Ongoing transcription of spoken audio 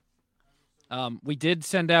We did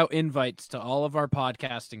send out invites to all of our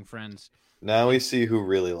podcasting friends. Now we see who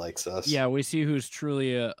really likes us. Yeah, we see who's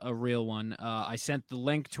truly a real one. I sent the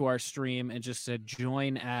link to our stream and just said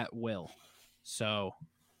join at will. So,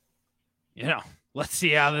 let's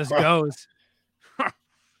see how this goes. I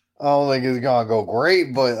don't think it's gonna go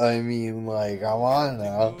great, but I mean, like, I want to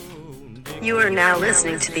know. You are now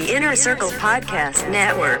listening to the Inner Circle Podcast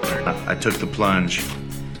Network. I took the plunge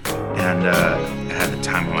and had the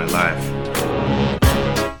time of my life.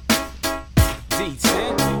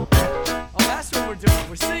 D10. Oh, that's what we're doing.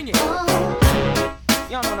 We're singing.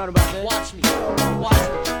 Y'all know nothing about that. Watch me.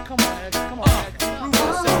 Come on, Ed. Come on, Ed. Prove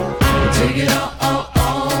yourself. Take it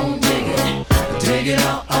all, dig it. Take it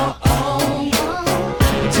all,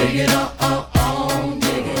 take it all,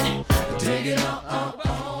 dig it. Take it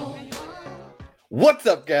all. What's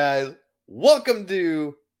up, guys? Welcome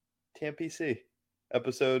to TMPC,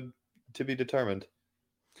 episode to be determined.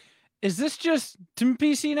 Is this just Tim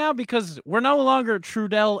PC now? Because we're no longer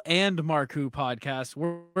Trudell and Marku podcast.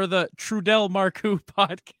 We're the Trudell Marku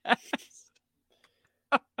podcast.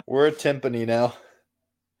 We're a timpani now.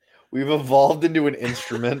 We've evolved into an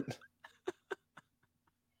instrument.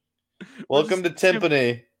 Welcome to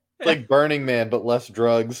timpani. It's like Burning Man, but less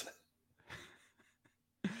drugs.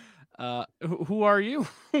 Who are you?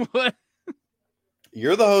 What?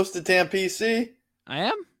 You're the host of TMPC. I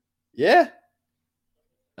am? Yeah.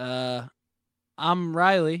 I'm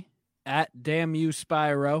Riley at Damn You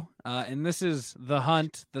Spyro. And this is The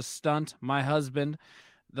Hunt, the stunt, my husband,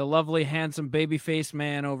 the lovely, handsome baby-faced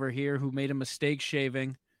man over here who made a mistake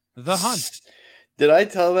shaving. The Hunt. Did I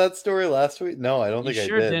tell that story last week? No, I don't think I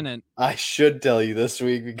sure did. Didn't. I should tell you this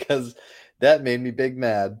week because that made me big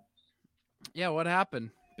mad. Yeah, what happened?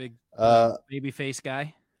 Big baby-faced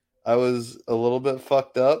guy. I was a little bit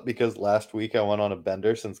fucked up because last week I went on a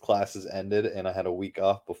bender since classes ended and I had a week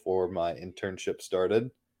off before my internship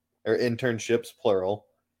started, or internships plural.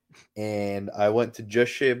 And I went to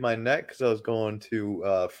just shave my neck because I was going to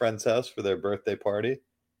a friend's house for their birthday party.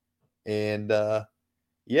 And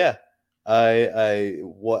yeah,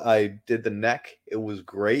 I did the neck. It was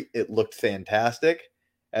great. It looked fantastic.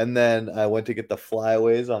 And then I went to get the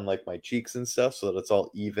flyaways on like my cheeks and stuff so that it's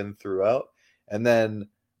all even throughout. And then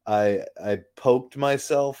I poked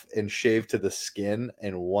myself and shaved to the skin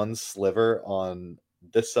and one sliver on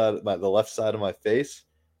this side, the left side of my face.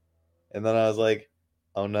 And then I was like,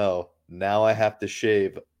 oh no, now I have to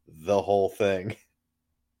shave the whole thing.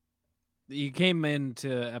 You came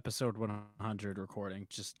into episode 100 recording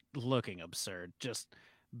just looking absurd. Just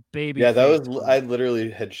baby. Yeah, that was, I literally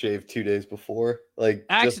had shaved 2 days before. Like,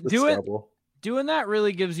 just the stubble. Doing that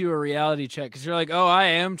really gives you a reality check because you're like, oh, I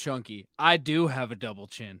am chunky. I do have a double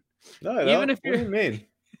chin. No, I don't. Even if what do you mean?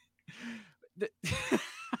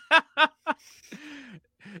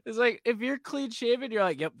 It's like if you're clean shaven, you're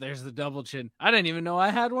like, yep, there's the double chin. I didn't even know I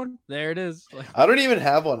had one. There it is. Like, I don't even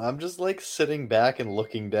have one. I'm just like sitting back and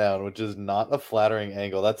looking down, which is not a flattering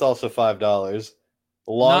angle. That's also $5.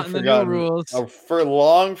 Long forgotten rules. For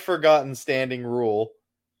long forgotten standing rule.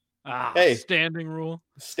 Hey, standing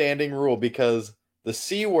rule, because the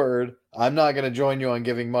C word, I'm not going to join you on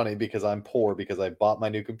giving money because I'm poor because I bought my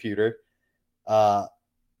new computer.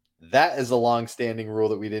 That is a long-standing rule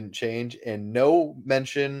that we didn't change and no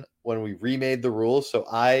mention when we remade the rules. So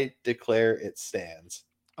I declare it stands.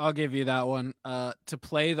 I'll give you that one. To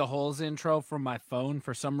play the Holes intro from my phone,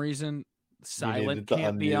 for some reason, silent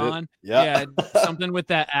can't be on. Yeah, something with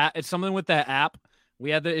that app. It's something with that app. We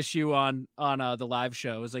had the issue on the live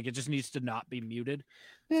show. It was like it just needs to not be muted.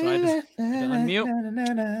 So I just unmute.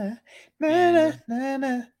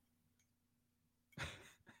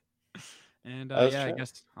 And I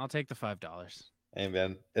guess I'll take the $5. Hey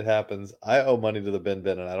man, it happens. I owe money to the bin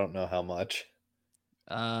and I don't know how much.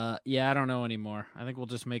 Yeah, I don't know anymore. I think we'll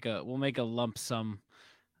just make a lump sum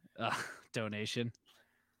donation.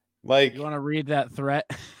 Mike, you want to read that threat?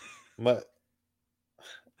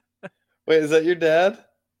 Wait, is that your dad?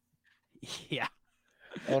 Yeah.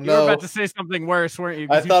 Oh no! You were about to say something worse, weren't you?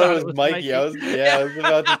 I thought it was Mikey. I was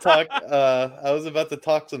about to talk. I was about to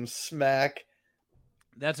talk some smack.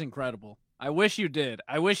 That's incredible. I wish you did.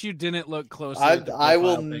 I wish you didn't look closer. I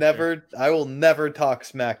will never talk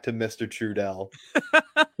smack to Mr. Trudell.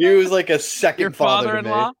 He was like a second your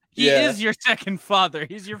father-in-law. He Yeah. is your second father.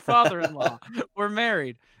 He's your father-in-law. We're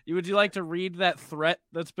married. Would you like to read that threat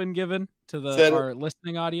that's been given to our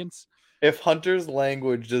listening audience? If Hunter's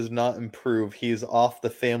language does not improve, he's off the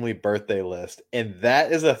family birthday list. And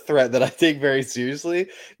that is a threat that I take very seriously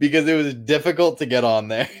because it was difficult to get on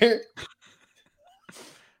there.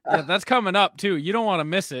 Yeah, that's coming up too. You don't want to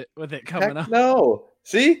miss it with it coming up. No.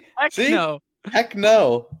 See? Heck no. Heck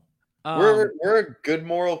no. We're a good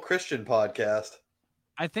moral Christian podcast.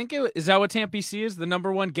 I think is that what TAMPC is? The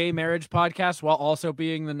 #1 gay marriage podcast, while also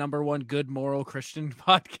being the #1 good moral Christian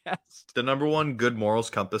podcast The #1 Good Morals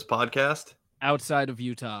Compass podcast. outside of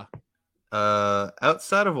Utah.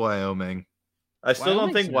 Outside of Wyoming. I still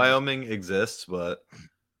don't think Wyoming's Wyoming exists, but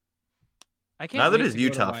I can't. neither wait does to go to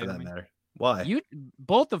Utah for that Wyoming. matter. Why?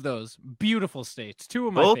 Both of those beautiful states. Two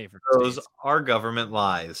of my Both favorite of those states. are government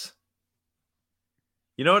lies.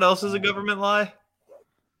 You know what else is a government lie?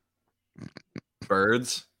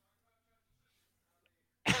 Birds.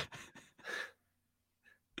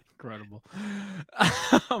 Incredible.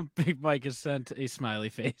 Big Mike has sent a smiley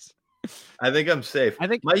face. I think I'm safe. I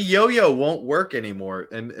think- my yo-yo won't work anymore,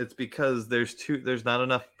 and it's because there's not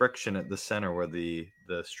enough friction at the center where the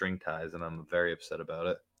string ties, and I'm very upset about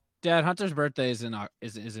it. Dad, Hunter's birthday is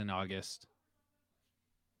in August.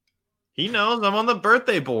 He knows I'm on the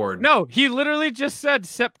birthday board. No, he literally just said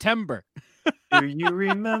September. Do you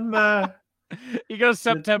remember? He goes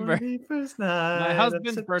the September. 21st night My of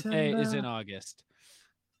husband's birthday is in September? August.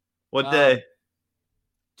 What day?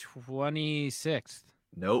 26th.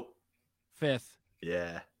 Nope. 5th.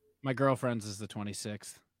 Yeah. My girlfriend's is the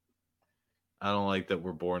 26th. I don't like that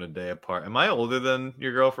we're born a day apart. Am I older than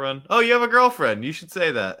your girlfriend? Oh, you have a girlfriend. You should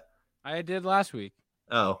say that. I did last week.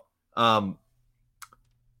 Oh. How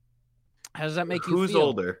does that make you Who's feel?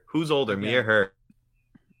 older? Who's older, me Yeah. or her?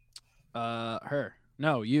 Her.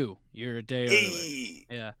 No, you. You're a day early.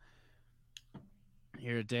 Yeah.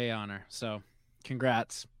 You're a day on her. So,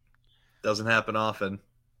 congrats. Doesn't happen often.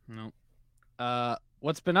 No.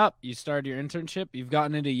 What's been up? You started your internship. You've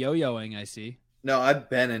gotten into yo-yoing, I see. No, I've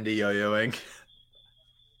been into yo-yoing.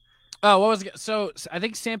 Oh, what was so? I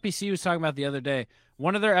think Sam PC was talking about the other day.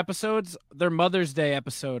 One of their episodes, their Mother's Day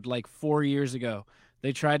episode, like 4 years ago,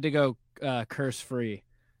 they tried to go curse free.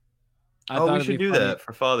 We should do that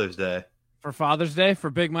for Father's Day. For Father's Day for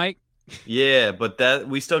Big Mike. Yeah, but that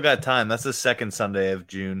we still got time. That's the second Sunday of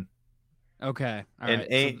June. Okay, all and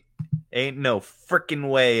right. ain't no freaking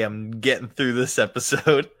way I'm getting through this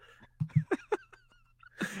episode.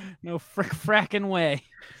 No fracking way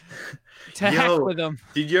to heck Yo, with them.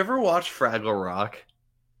 Did you ever watch Fraggle Rock?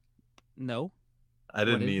 No. I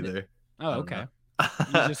didn't is it? either. Oh, I don't okay. know.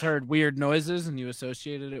 You just heard weird noises and you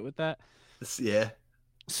associated it with that. Yeah.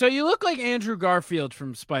 So you look like Andrew Garfield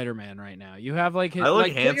from Spider-Man right now. You have like his, I look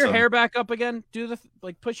put your handsome. hair back up again. Do the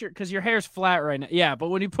push your because your hair's flat right now. Yeah, but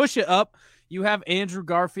when you push it up, you have Andrew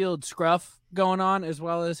Garfield scruff going on as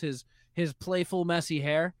well as his playful messy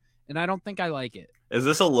hair, and I don't think I like it. Is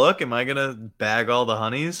this a look? Am I gonna bag all the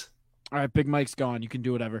honeys? All right, Big Mike's gone. You can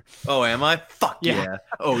do whatever. Oh, am I? Fuck Yeah. yeah.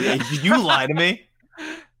 Oh, yeah. Did you lie to me?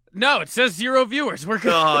 No, it says 0 viewers. We're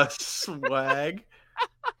good. Oh, swag.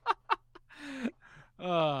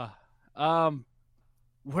 Where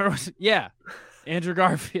was it? Yeah, Andrew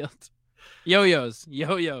Garfield. Yo-yos.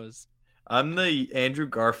 I'm the Andrew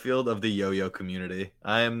Garfield of the yo-yo community.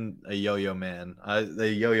 I am a yo-yo man. The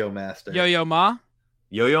yo-yo master. Yo-yo Ma.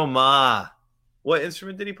 Yo-yo Ma. What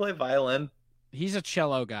instrument did he play? Violin? He's a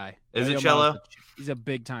cello guy. Is it Yo-Yo cello? Ma's he's a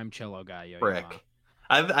big time cello guy. Yo-Yo Frick. Ma.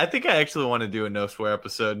 I think I actually want to do a no swear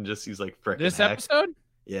episode and just use like frick. This and heck. episode?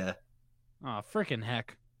 Yeah. Oh, freaking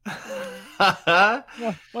heck. Oh,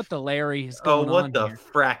 What the Larry is going on what the here?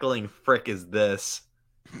 frackling frick is this?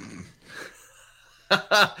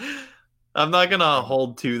 I'm not gonna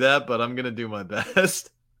hold to that, but I'm gonna do my best.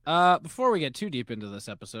 Before we get too deep into this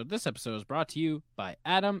episode is brought to you by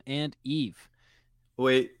Adam and Eve.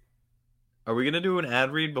 Wait, are we gonna do an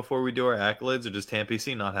ad read before we do our accolades, or does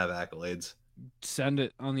TAMPC not have accolades? Send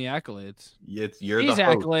it on the accolades. You're These the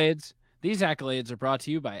host. accolades. These accolades are brought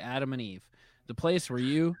to you by Adam and Eve, the place where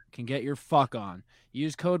you can get your fuck on.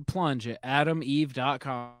 Use code PLUNGE at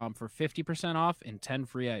adameve.com for 50% off and 10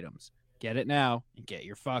 free items. Get it now and get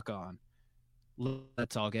your fuck on.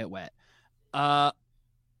 Let's all get wet. The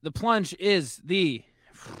Plunge is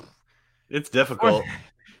It's difficult.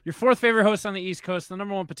 your fourth favorite host on the East Coast, the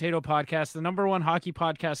 #1 potato podcast, the #1 hockey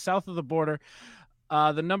podcast south of the border,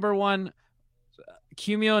 the #1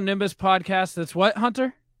 cumulonimbus podcast. That's what,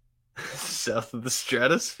 Hunter? South of the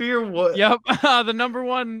stratosphere? What? Yep. The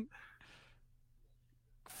 #1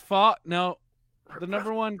 the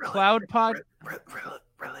 #1 cloud pod.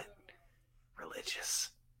 Religious.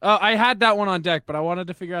 Oh, I had that one on deck, but I wanted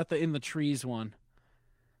to figure out the in the trees one.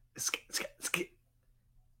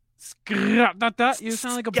 You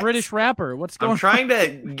sound like a British rapper. What's going I'm on? trying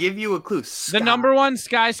to give you a clue. The #1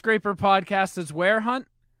 skyscraper podcast is where, Hunt?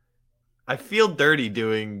 I feel dirty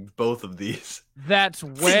doing both of these. That's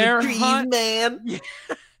where, Hunt? man. The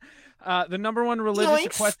 #1 religious Yoinks.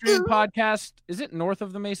 equestrian podcast. Is it north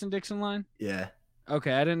of the Mason-Dixon line? Yeah.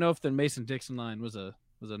 Okay, I didn't know if the Mason-Dixon line was a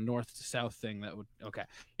north to south thing that would. Okay,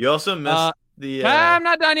 You also missed the. I'm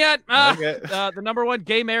not done yet. Okay. The number one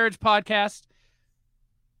gay marriage podcast.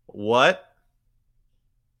 What?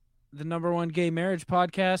 The number one gay marriage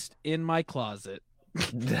podcast in my closet.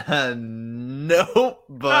 Nope,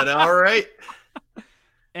 but all right.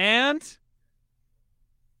 And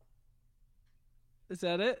is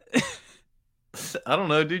that it? I don't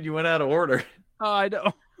know, dude. You went out of order. Oh, I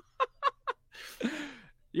know.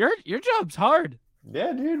 Your job's hard.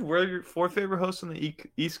 Yeah, dude. We're your fourth favorite host on the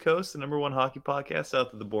East Coast, the number one hockey podcast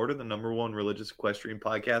south of the border, the number one religious equestrian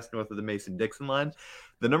podcast north of the Mason-Dixon line,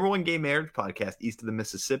 the number one gay marriage podcast east of the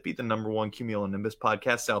Mississippi, the number one cumulonimbus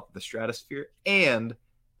podcast south of the stratosphere, and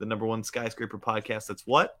the number one skyscraper podcast that's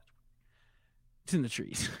what? It's in the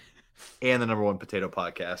trees. And the number one potato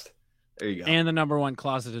podcast. There you go. And the number one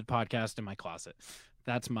closeted podcast in my closet.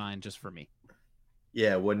 That's mine just for me.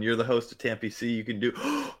 Yeah, when you're the host of Tampa C, you can do...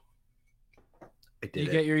 I did You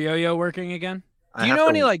it. get your yo-yo working again? I Do you have know to-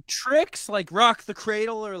 any like tricks, like rock the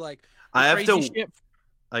cradle or like I have crazy to... shit?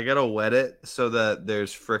 I gotta wet it so that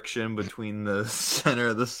there's friction between the center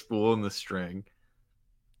of the spool and the string.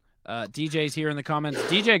 DJ's here in the comments.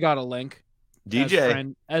 DJ got a link.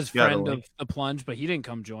 DJ, as got a friend of link. the plunge, but he didn't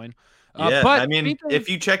come join. yeah, but I mean, speaking- if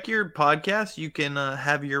you check your podcast, you can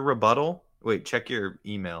have your rebuttal. Wait, check your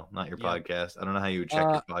email, not your Yeah. podcast. I don't know how you would check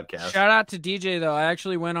your podcast. Shout out to DJ though. I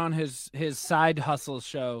actually went on his side hustle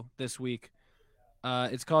show this week.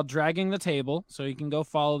 It's called Dragging the Table, so you can go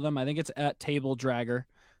follow them. I think it's at Table Dragger.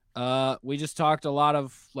 We just talked a lot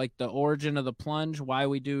of like the origin of the plunge, why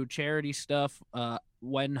we do charity stuff.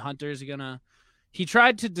 When Hunter's gonna, he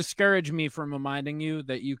tried to discourage me from reminding you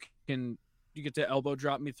that you get to elbow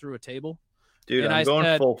drop me through a table. Dude, and I'm I going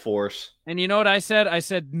said- full force. And you know what I said? I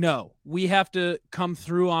said no. We have to come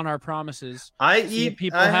through on our promises. I See if eat.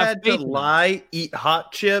 people I have had to faith in us. lie, eat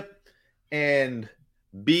hot chip, and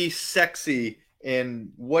be sexy.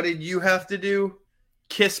 And what did you have to do?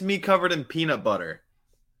 Kiss me covered in peanut butter.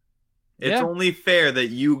 It's Yeah. only fair that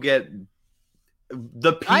you get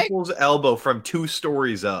the people's elbow from 2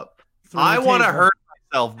 stories up. Through I the want to table. hurt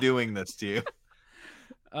myself doing this to you.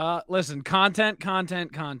 Listen, content.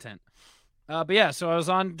 But yeah, so I was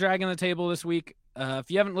on Dragging the Table this week.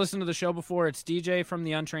 If you haven't listened to the show before, it's DJ from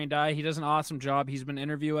The Untrained Eye. He does an awesome job. He's been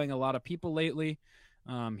interviewing a lot of people lately.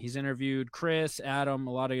 He's interviewed Chris, Adam,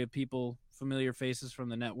 a lot of good people, familiar faces from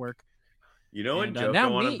the network. You know what And, joke I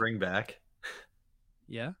now want to me. bring back?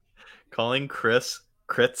 Yeah, Calling Chris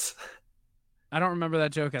crits. I don't remember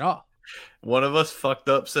that joke at all. One of us fucked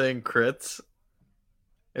up saying crits.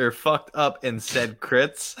 Or fucked up and said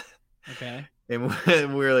crits. Okay, And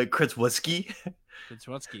we were like, crits whiskey?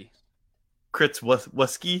 Fitzwatsky. Crits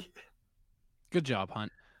whiskey? Good job,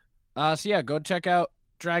 Hunt. So yeah, go check out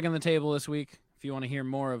Dragging the Table this week if you want to hear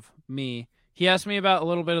more of me. He asked me about a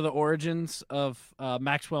little bit of the origins of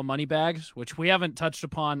Maxwell Moneybags, which we haven't touched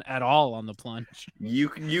upon at all on the plunge. You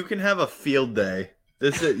can have a field day.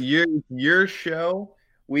 This is your show.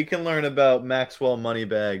 We can learn about Maxwell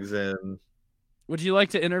Moneybags and Would you like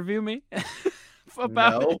to interview me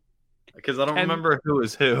about no, it? because I don't And- remember who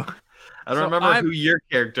is who. I don't So remember I'm- who your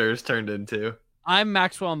character is turned into. I'm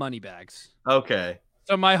Maxwell Moneybags. Okay,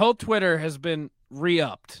 So my whole Twitter has been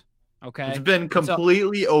re-upped. Okay, it's been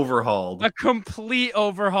completely overhauled. a complete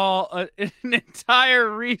overhaul, an entire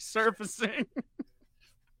resurfacing.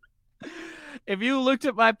 If you looked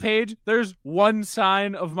at my page, there's one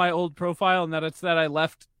sign of my old profile, and it's that I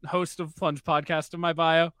left host of Plunge Podcast in my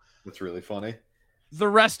bio. That's really funny. The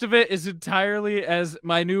rest of it is entirely as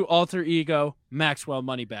my new alter ego, Maxwell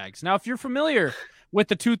Moneybags. Now, if you're familiar with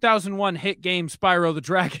the 2001 hit game Spyro the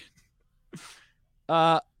Dragon,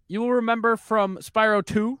 you will remember from Spyro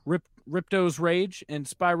 2, Ripto's Rage, and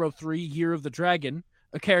Spyro 3, Year of the Dragon,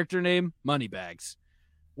 a character named Moneybags.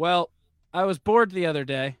 Well, I was bored the other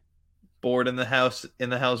day. Bored in the house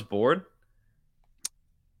bored.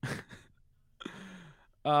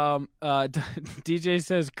 DJ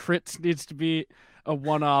says Crits needs to be a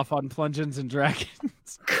one-off on Plungeons and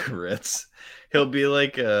Dragons. Crits. He'll be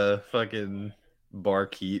like a fucking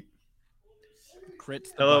barkeep. Crits.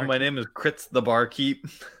 the Hello, barkeep. my name is Crits the barkeep.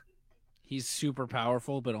 He's super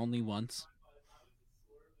powerful, but only once.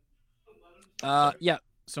 Yeah.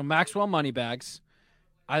 So Maxwell Moneybags.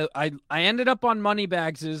 I ended up on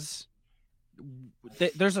Moneybags's.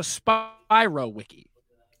 There's a Spyro wiki.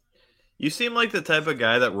 You seem like the type of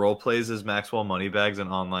guy that role plays as Maxwell Moneybags in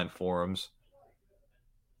online forums.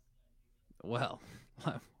 Well,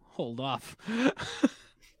 hold off.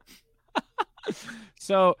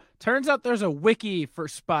 So turns out there's a wiki for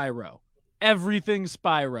Spyro. Everything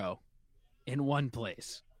Spyro in one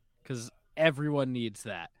place. Because everyone needs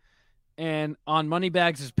that. And on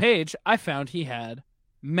Moneybags' page, I found he had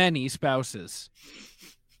many spouses.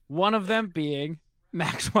 One of them being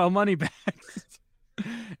Maxwell Moneybags.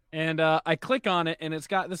 And I click on it, and it's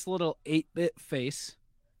got this little 8-bit face.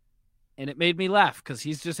 And it made me laugh because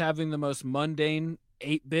he's just having the most mundane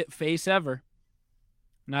 8-bit face ever.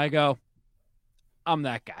 And I go, I'm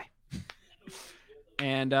that guy.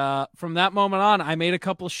 And from that moment on, I made a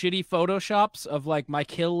couple shitty Photoshops of like my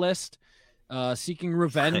kill list, seeking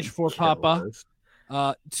revenge for Papa.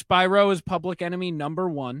 Spyro is public enemy number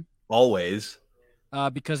 1. Always.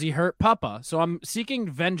 Because he hurt Papa. So I'm seeking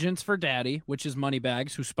vengeance for Daddy, which is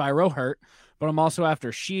Moneybags, who Spyro hurt. But I'm also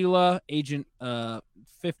after Sheila, Agent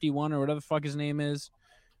 51 or whatever the fuck his name is.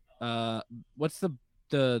 What's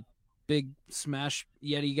the big Smash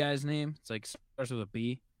Yeti guy's name? It's like starts with a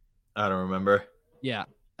B. I don't remember. Yeah.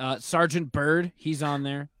 Sergeant Bird, he's on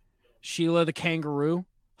there. Sheila the kangaroo.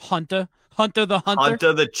 Hunter the hunter.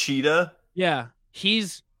 Hunter the cheetah. Yeah,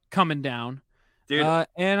 he's coming down. Dude.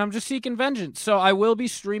 And I'm just seeking vengeance. So I will be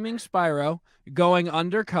streaming Spyro, going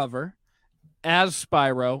undercover as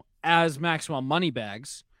Spyro, as Maxwell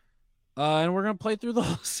Moneybags. And we're going to play through the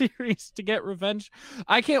whole series to get revenge.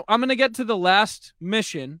 I'm going to get to the last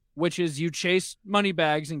mission, which is you chase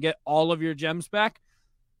Moneybags and get all of your gems back.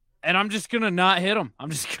 And I'm just going to not hit him.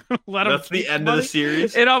 I'm just going to let him. That's the end of the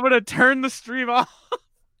series. And I'm going to turn the stream off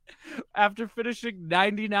after finishing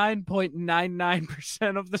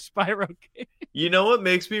 99.99% of the Spyro game. You know what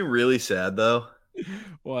makes me really sad, though?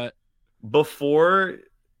 What? Before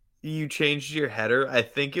you changed your header, I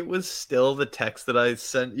think it was still the text that I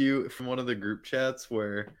sent you from one of the group chats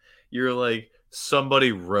where you're like,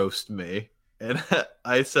 somebody roast me. And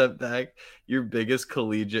I sent back, your biggest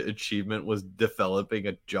collegiate achievement was developing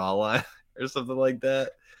a jawline or something like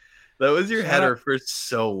that. That was your header for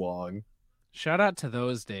so long. Shout out to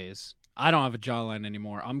those days. I don't have a jawline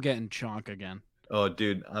anymore. I'm getting chonk again. Oh,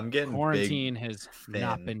 dude, I'm getting quarantine big, has thin.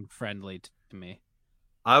 not been friendly to me.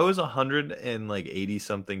 I was 180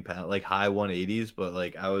 something pounds, like high 180s, but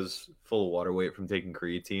like I was full of water weight from taking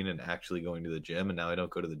creatine and actually going to the gym, and now I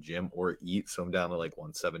don't go to the gym or eat, so I'm down to like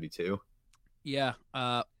 172. Yeah,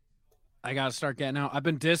 I gotta start getting out. I've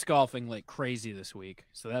been disc golfing like crazy this week,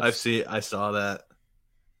 so that's I saw that.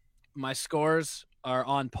 My scores are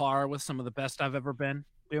on par with some of the best I've ever been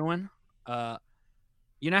doing.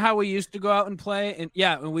 You know how we used to go out and play,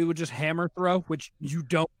 and we would just hammer throw, which you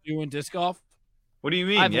don't do in disc golf. What do you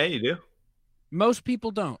mean? Yeah, you do. Most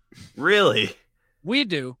people don't. Really? We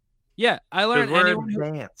do. Yeah, I learned we're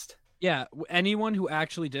advanced. Anyone who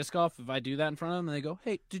actually disc golf, if I do that in front of them, and they go,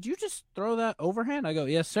 "Hey, did you just throw that overhand?" I go,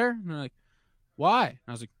 "Yes, sir." And they're like, "Why?" And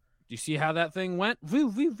I was like, "Do you see how that thing went?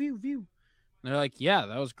 View, view, view, view." And they're like, "Yeah,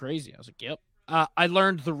 that was crazy." I was like, "Yep." I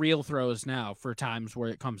learned the real throws now for times where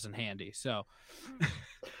it comes in handy. So,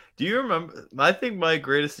 do you remember? I think my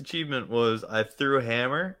greatest achievement was I threw a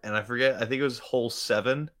hammer, and I forget. I think it was hole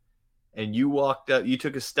 7, and you walked up. You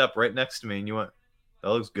took a step right next to me, and you went,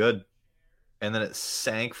 "That looks good." And then it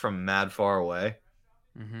sank from mad far away.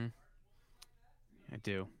 Mm-hmm. I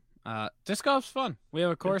do. Disc golf's fun. We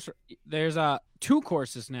have a course. There's 2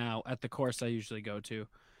 courses now at the course I usually go to.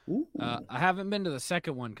 I haven't been to the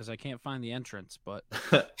second one because I can't find the entrance. But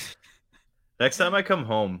next time I come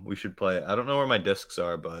home, we should play. I don't know where my discs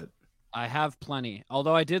are, but I have plenty.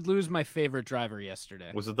 Although I did lose my favorite driver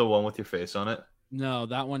yesterday. Was it the one with your face on it? No,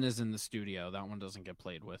 that one is in the studio. That one doesn't get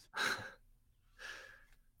played with.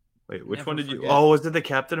 Wait, which one did you? Oh, was it the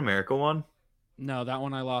Captain America one? No, that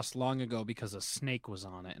one I lost long ago because a snake was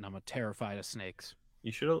on it, and I'm terrified of snakes.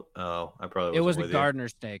 You should have. Oh, I probably. It was a gardener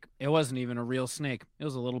snake. It wasn't even a real snake. It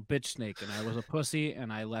was a little bitch snake, and I was a pussy,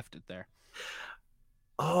 and I left it there.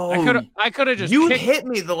 Oh, I could have just. You hit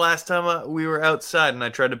me the last time we were outside, and I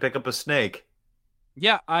tried to pick up a snake.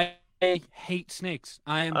 Yeah, I hate snakes.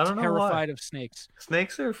 I am terrified of snakes.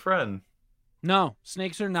 Snakes are a friend. No,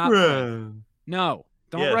 snakes are not friend. No,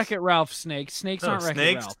 don't Wreck-It Ralph snakes. Snakes aren't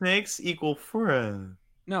Wreck-It Ralph. Snakes equal friend.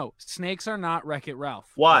 No, snakes are not Wreck-It Ralph.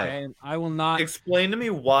 Why? Okay? I will not. Explain to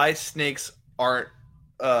me why snakes aren't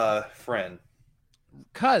friend.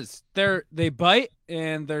 Because they bite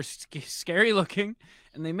and they're scary looking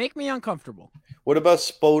and they make me uncomfortable. What about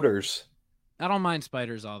spoders? I don't mind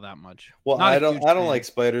spiders all that much. Well, I don't like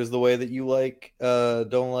spiders the way that you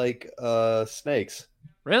don't like snakes.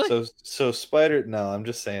 Really? So spider? No, I'm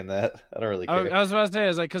just saying that. I don't really care. I was about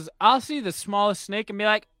to say, because I'll see the smallest snake and be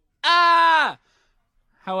like, ah.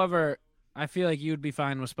 However, I feel like you'd be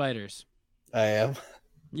fine with spiders. I am.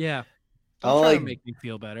 Yeah. Don't try to make me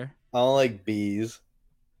feel better. I don't like bees.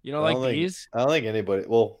 You don't like bees? I don't like anybody.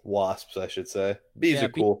 Well, wasps, I should say. Bees are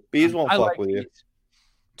cool. Bees won't fuck with you.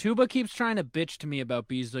 Tuba keeps trying to bitch to me about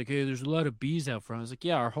bees. Like, hey, there's a lot of bees out front. I was like,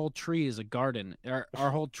 yeah, our whole tree is a garden. Our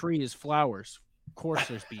whole tree is flowers. Of course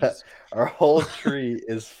there's bees. Our whole tree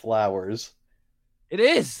is flowers. It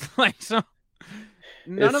is. Like, so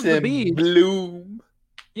none It's of the in bees. bloom.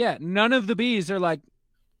 Yeah, none of the bees are like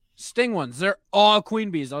sting ones. They're all queen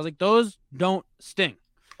bees. I was like, those don't sting.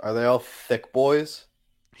 Are they all thick boys?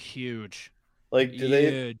 Huge. Like, do they?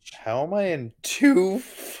 Huge. How am I in 2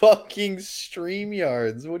 fucking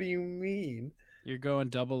StreamYards? What do you mean? You're going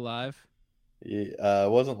double live? Yeah, I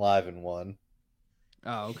wasn't live in one.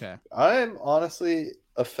 Oh, okay. I'm honestly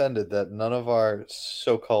offended that none of our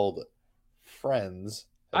so-called friends.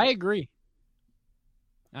 I agree.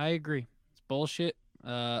 It's bullshit.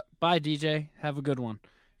 Bye, DJ. Have a good one.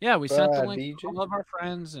 Yeah, we sent the Bye, link to DJ. all of our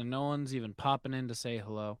friends, and no one's even popping in to say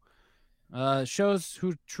hello. Shows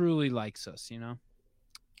who truly likes us, you know?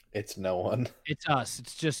 It's no one. It's us.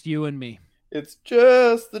 It's just you and me. It's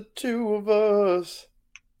just the 2 of us.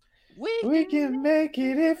 We can make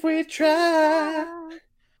it if we try.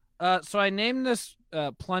 So I named this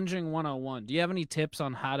Plunging 101. Do you have any tips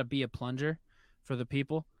on how to be a plunger for the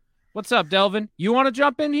people? What's up, Delvin? You want to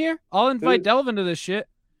jump in here? I'll invite Who? Delvin to this shit.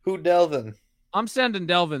 Who, Delvin? I'm sending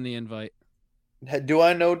Delvin the invite. Do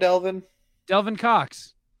I know Delvin? Delvin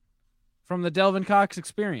Cox from the Delvin Cox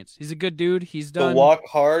Experience. He's a good dude. He's done. The Walk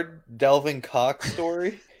Hard Delvin Cox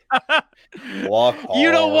story? Walk hard.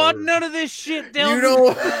 You don't want none of this shit, Delvin. You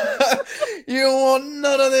don't. You don't want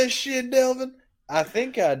none of this shit, Delvin. I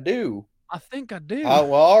think I do. I think I do.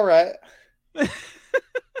 Well, all right.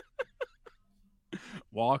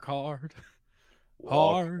 Walk hard.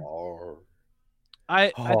 Walk Hard. hard.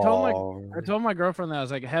 I told Hard. my girlfriend that I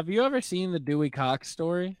was like, "Have you ever seen the Dewey Cox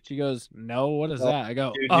story?" She goes, "No, what is Oh, that?" I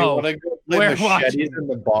go, Dude, you "Oh, want to go play we're machetes watching in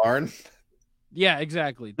the barn? yeah,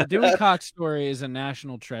 exactly." The Dewey Cox story is a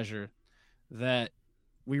national treasure that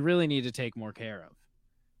we really need to take more care of.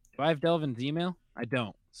 Do I have Delvin's email? I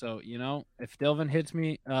don't. So you know, if Delvin hit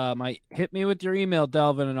me with your email,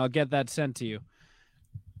 Delvin, and I'll get that sent to you.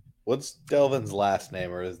 What's Delvin's last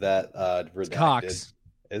name, or is that redacted? Cox.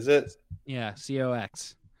 Is it? Yeah,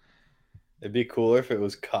 COX. It'd be cooler if it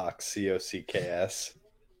was Cox, COCKS.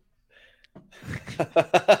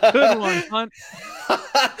 Good one, Hunt.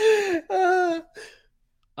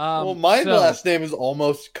 Well, my so- last name is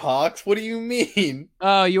almost Cox. What do you mean?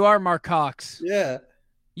 Oh, you are Mark Cox. Yeah.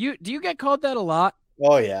 Do you get called that a lot?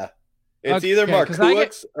 Oh yeah. It's Okay, either 'cause I get-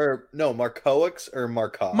 Marcoix or no Marcoix or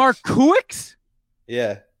Marcox. Markowicz?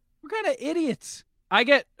 Yeah. What kind of idiots? I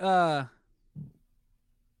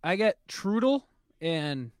get Trudel,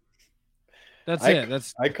 and that's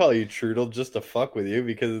it. I call you Trudel just to fuck with you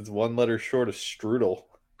because it's 1 letter short of strudel.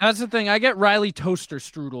 That's the thing. I get Riley Toaster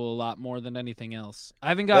Strudel a lot more than anything else. I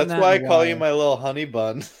haven't gotten That's that why I in a call you while. my little honey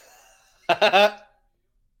bun.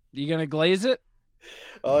 You gonna glaze it?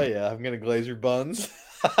 Oh yeah, I'm gonna glaze your buns.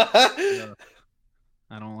 I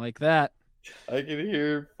don't like that. I can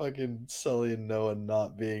hear fucking Sully and Noah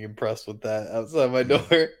not being impressed with that outside my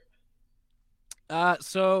door.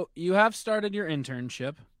 So you have started your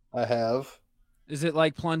internship. I have. Is it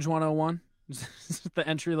like Plunge 101? Is it the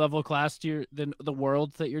entry level class to the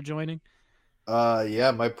world that you're joining?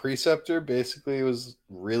 Yeah, my preceptor basically was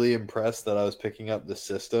really impressed that I was picking up the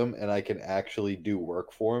system and I can actually do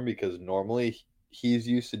work for him because normally he's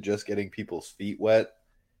used to just getting people's feet wet,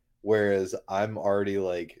 whereas I'm already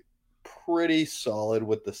like pretty solid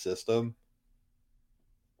with the system.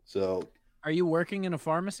 So Are you working in a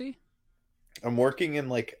pharmacy? I'm working in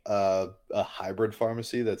like a hybrid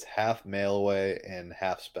pharmacy that's half mail away and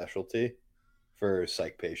half specialty for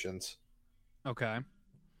psych patients. Okay.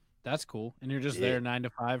 That's cool. And you're just Yeah. there 9 to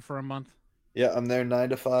 5 for a month? Yeah, I'm there 9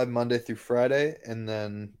 to 5 Monday through Friday, and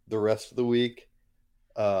then the rest of the week,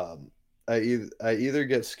 I either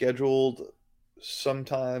get scheduled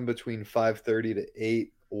sometime between 5:30 to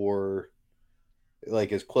 8, or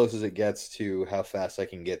like as close as it gets to how fast I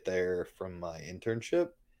can get there from my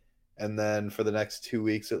internship. And then for the next 2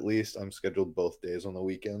 weeks at least, I'm scheduled both days on the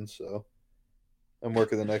weekend, so I'm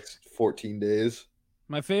working the next 14 days.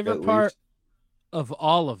 My favorite at part least. of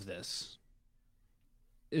all of this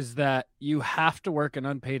is that you have to work an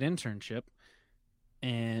unpaid internship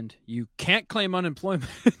and you can't claim unemployment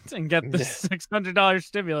and get the $600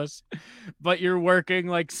 stimulus, but you're working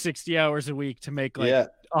like 60 hours a week to make like Yeah.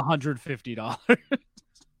 $150.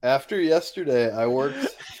 After yesterday, I worked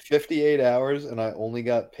 58 hours and I only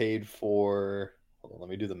got paid for. Hold on, let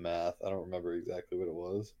me do the math. I don't remember exactly what it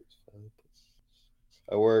was.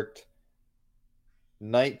 I worked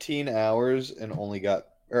 19 hours and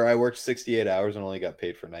I worked 68 hours and only got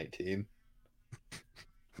paid for 19.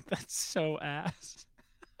 That's so ass.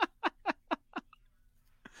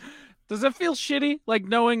 Does it feel shitty, like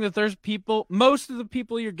knowing that there's people, most of the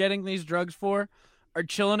people you're getting these drugs for are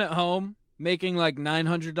chilling at home, making like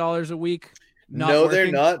 $900 a week? No, they're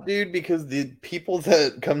working? not, dude, because the people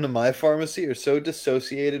that come to my pharmacy are so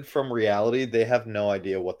dissociated from reality, they have no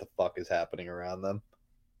idea what the fuck is happening around them.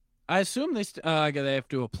 I assume they have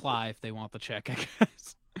to apply if they want the check, I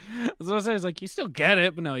guess. I was gonna say, it's like, you still get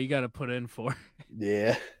it, but no, you got to put in for it.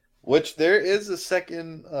 Yeah. Which there is a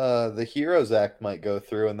second, the Heroes Act might go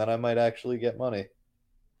through, and then I might actually get money.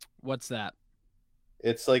 What's that?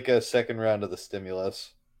 It's like a second round of the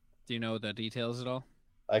stimulus. Do you know the details at all?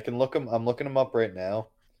 I can look them. I'm looking them up right now.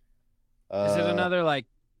 Is it another like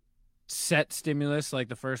set stimulus like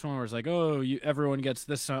the first one, where it's like, oh, everyone gets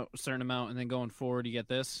this certain amount, and then going forward you get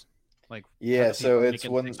this? Like, Yeah, so it's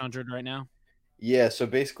when 600 right now. Yeah, so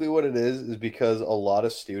basically what it is because a lot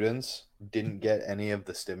of students didn't get any of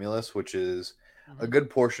the stimulus, which is a good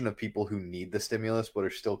portion of people who need the stimulus but are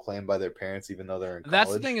still claimed by their parents even though they're in college.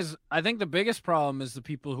 That's the thing is, I think the biggest problem is the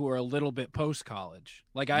people who are a little bit post college.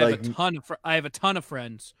 Like I have a ton of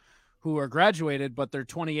friends who are graduated, but they're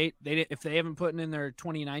 28. If they haven't put in their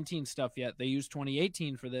 2019 stuff yet, they use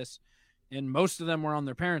 2018 for this, and most of them were on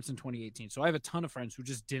their parents in 2018. So I have a ton of friends who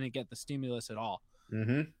just didn't get the stimulus at all.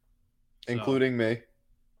 Mm-hmm. So, Including me.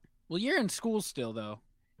 Well, you're in school still, though.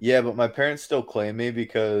 Yeah, but my parents still claim me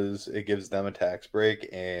because it gives them a tax break,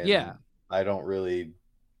 and Yeah. I don't really.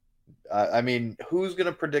 I mean, who's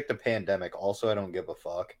gonna predict a pandemic? Also, I don't give a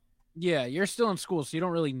fuck. Yeah, you're still in school, so you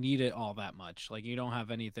don't really need it all that much. Like, you don't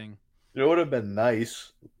have anything. It would have been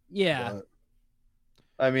nice. Yeah. But,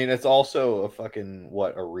 I mean, it's also a fucking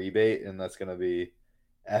a rebate, and that's gonna be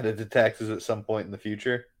added to taxes at some point in the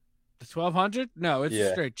future. The 1,200? No, it's a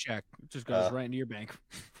Yeah. straight check. It just goes right into your bank.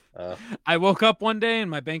 I woke up one day and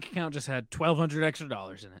my bank account just had $1,200 extra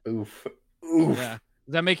in it. Oof. Yeah.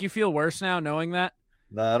 Does that make you feel worse now knowing that?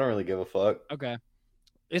 Nah, I don't really give a fuck. Okay.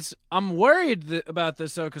 I'm worried about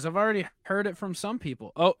this though, because I've already heard it from some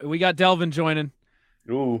people. Oh, we got Delvin joining.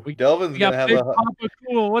 Ooh, Delvin's got gonna have Big a. Papa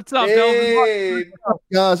Cool. What's up, Hey, Delvin?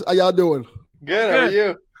 Guys, how y'all doing? good. How are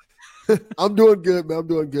you? I'm doing good, man. I'm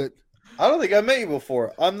doing good. I don't think I met you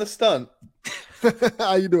before. I'm the stunt.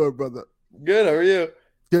 How you doing, brother? Good. How are you?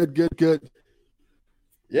 Good. Yeah.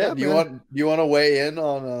 Yeah, do you man. want to weigh in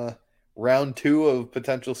on round 2 of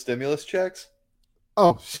potential stimulus checks?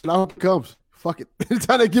 Oh, shit, I hope it comes. Fuck it.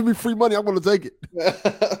 Anytime they give me free money, I'm going to take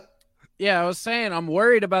it. Yeah, I was saying I'm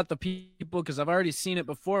worried about the people because I've already seen it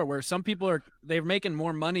before where some people they're making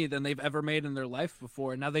more money than they've ever made in their life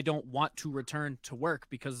before. And now they don't want to return to work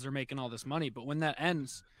because they're making all this money. But when that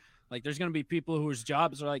ends, like there's going to be people whose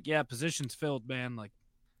jobs are like, yeah, position's filled, man. Like,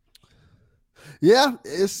 Yeah,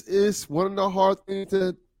 it's one of the hard things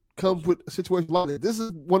to come with a situation like that. This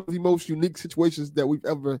is one of the most unique situations that we've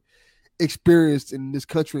ever experienced in this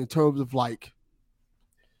country in terms of like,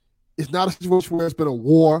 it's not a situation where it's been a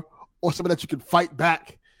war or something that you can fight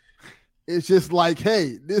back. It's just like,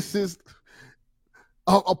 hey, this is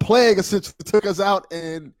a plague essentially took us out,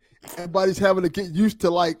 and everybody's having to get used to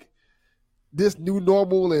like this new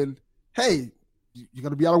normal. And hey, you're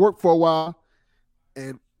gonna be out of work for a while,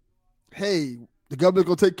 and hey, the government's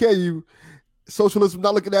gonna take care of you. Socialism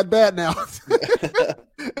not looking that bad now.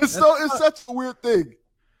 It's such a weird thing.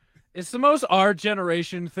 it's the most our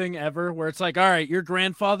generation thing ever where it's like, all right, your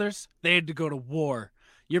grandfathers, they had to go to war.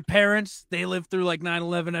 Your parents, they lived through like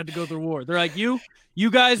 9/11, had to go through war. They're like, you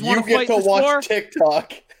guys want You to fight get to this watch war?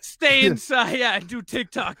 TikTok. Stay inside, yeah, and do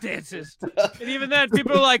TikTok dances. And even then,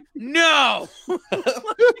 people are like, no.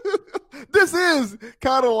 This is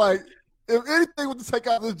kind of like, if anything was to take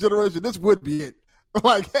out this generation, this would be it.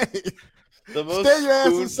 Like, hey, The most stay your ass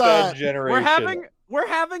spoon-fed inside. generation. We're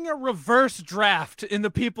having a reverse draft, and the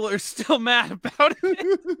people are still mad about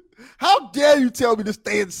it. How dare you tell me to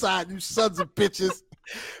stay inside, you sons of bitches?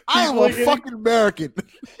 I am People a are getting- fucking American.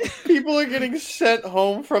 People are getting sent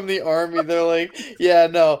home from the army. They're like, "Yeah,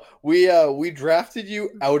 no, we drafted you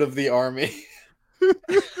out of the army."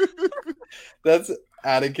 That's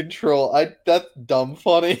out of control. That's dumb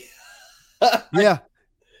funny. Yeah.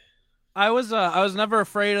 I was never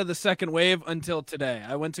afraid of the second wave until today.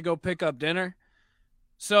 I went to go pick up dinner.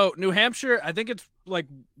 So New Hampshire, I think it's like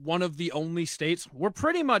one of the only states we're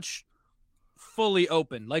pretty much fully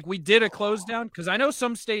open. Like we did a close down because I know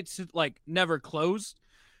some states like never closed.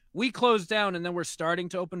 We closed down and then we're starting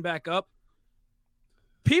to open back up.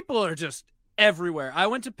 People are just everywhere. I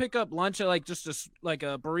went to pick up lunch at like just a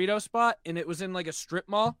burrito spot, and it was in like a strip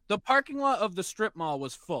mall. The parking lot of the strip mall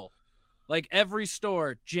was full. Like every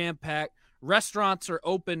store jam packed. Restaurants are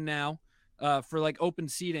open now for like open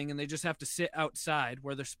seating, and they just have to sit outside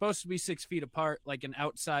where they're supposed to be 6 feet apart, like an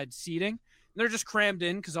outside seating. they're just crammed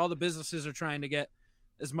in because all the businesses are trying to get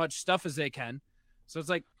as much stuff as they can. So it's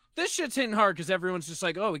like this shit's hitting hard because everyone's just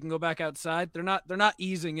like, oh, we can go back outside. They're not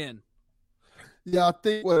easing in. Yeah, I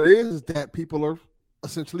think what it is that people are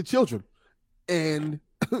essentially children, and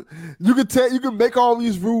you can make all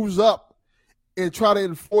these rules up and try to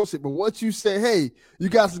enforce it, but once you say, "Hey, you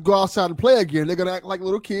guys can go outside and play again," they're gonna act like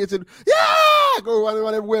little kids and go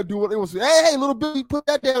around everywhere, do what they want to say. Hey, little Billy, put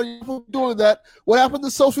that down. You're doing that. What happened to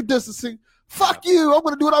social distancing? Fuck you! I'm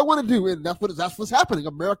gonna do what I want to do, and that's what's happening.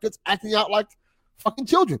 America's acting out like fucking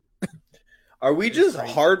children. Are we just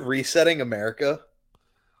hard resetting America?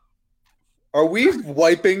 Are we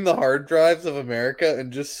wiping the hard drives of America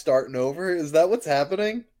and just starting over? Is that what's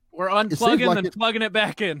happening? We're unplugging and plugging it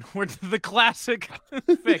back in. We're the classic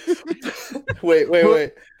fix. Wait.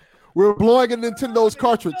 We're blowing in Nintendo's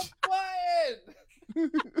cartridge.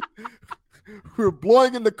 We're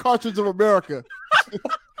blowing in the cartridge of America.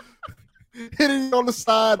 Hitting it on the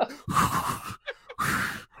side.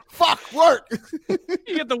 Fuck, work.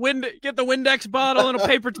 You get the Windex bottle and a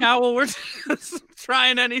paper towel. We're just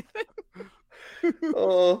trying anything.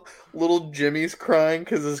 Oh, little Jimmy's crying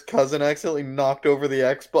because his cousin accidentally knocked over the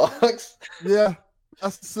Xbox. Yeah,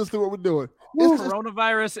 that's essentially what we're doing.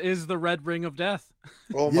 Coronavirus is the red ring of death.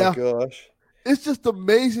 Oh my gosh. It's just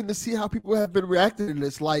amazing to see how people have been reacting to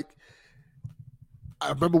this. Like, I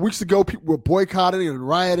remember weeks ago, people were boycotting and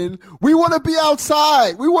rioting. We want to be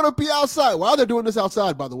outside. We want to be outside. Why are they doing this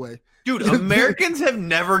outside, by the way? Dude, Americans have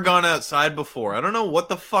never gone outside before. I don't know what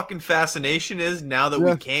the fucking fascination is now that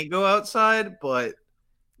we can't go outside, but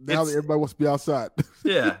now that everybody wants to be outside.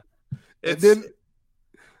 Yeah. And then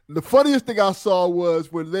the funniest thing I saw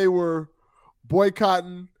was when they were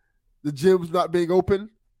boycotting the gyms not being open.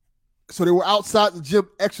 So they were outside the gym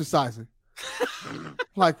exercising.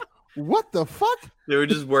 Like, what the fuck? They were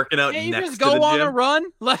just working out Can't next you just to the go on gym. a run?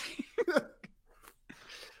 Like,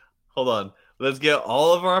 Hold on. Let's get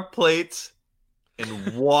all of our plates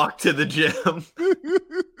and walk to the gym.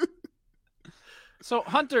 So,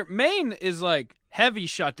 Hunter, Maine is like heavy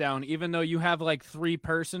shutdown, even though you have like 3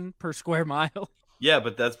 person per square mile. Yeah,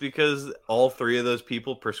 but that's because all 3 of those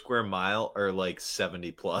people per square mile are like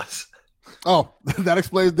 70 plus. Oh, that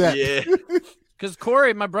explains that. Yeah. Because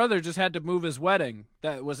Corey, my brother, just had to move his wedding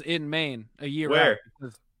that was in Maine a year Where? out.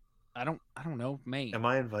 Because I don't know, Maine. Am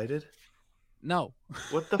I invited? No.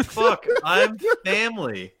 What the fuck? I'm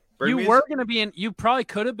family. You were going to be in, you probably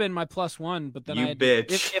could have been my +1, but then You I had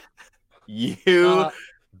bitch. if You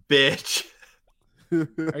bitch.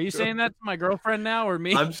 are you saying that to my girlfriend now or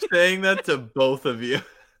me? I'm saying that to both of you.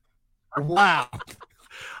 Wow.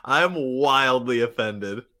 I'm wildly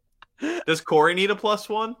offended. Does Corey need a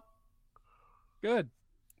 +1? Good.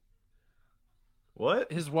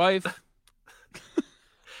 What? His wife.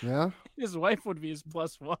 Yeah. His wife would be his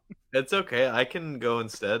 +1. It's okay. I can go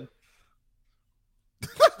instead.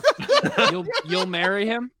 You'll marry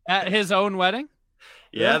him at his own wedding?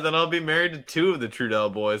 Yeah, then I'll be married to 2 of the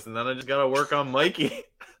Trudell boys, and then I just gotta work on Mikey.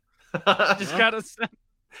 Just gotta send.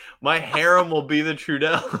 My harem will be the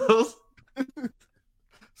Trudells.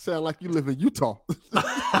 Sound like you live in Utah.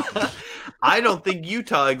 I don't think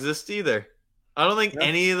Utah exists either. I don't think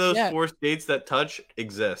any of those Yeah. 4 states that touch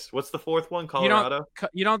exist. What's the 4th one? Colorado?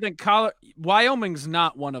 You don't think Wyoming's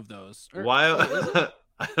not one of those? Or-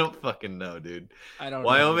 I don't fucking know, dude. I don't know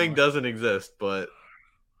Wyoming anymore. doesn't exist, but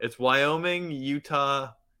it's Wyoming,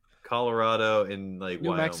 Utah, Colorado, and like New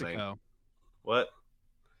Wyoming. Mexico. What?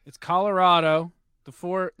 It's Colorado, the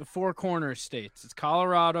four corner states. It's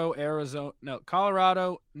Colorado,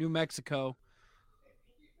 Colorado, New Mexico.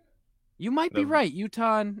 You might be right,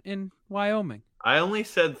 Utah and Wyoming. I only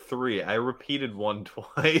said 3. I repeated 1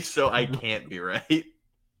 twice, so I can't be right.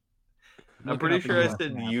 I'm pretty Looking sure up I the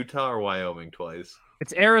said map. Utah or Wyoming twice.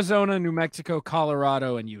 It's Arizona, New Mexico,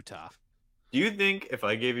 Colorado, and Utah. Do you think if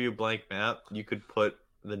I gave you a blank map, you could put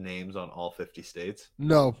the names on all 50 states?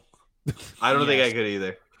 No. I don't think Yes. I could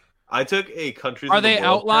either. I took a country. Are they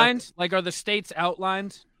outlined? Like, are the states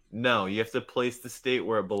outlined? No, you have to place the state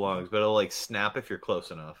where it belongs, but it'll like snap if you're close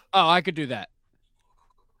enough. Oh, I could do that.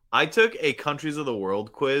 I took a countries of the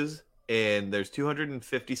world quiz, and there's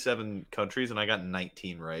 257 countries, and I got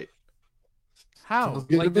 19 right. How? Sounds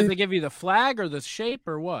good Like, to did me. they give you the flag or the shape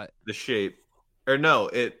or what? The shape, or no,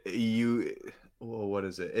 what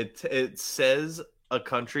is it? It says a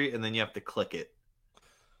country, and then you have to click it.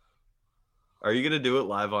 Are you gonna do it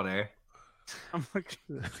live on air, I'm like,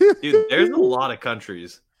 dude? There's a lot of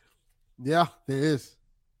countries. Yeah, there is.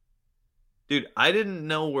 Dude, I didn't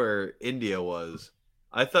know where India was.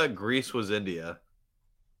 I thought Greece was India.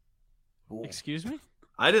 excuse me?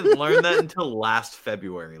 I didn't learn that until last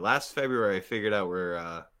February. Last February, I figured out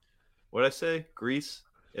where What did I say? Greece?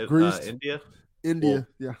 Greece. India? India. Well,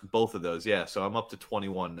 Yeah. Both of those, yeah. So I'm up to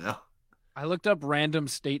 21 now. I looked up random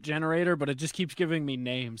state generator, but it just keeps giving me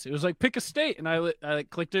names. It was like, pick a state. And I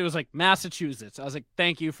clicked it. It was like Massachusetts. I was like,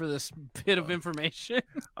 thank you for this bit of information.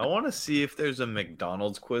 I want to see if there's a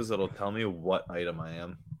McDonald's quiz that'll tell me what item I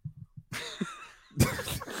am.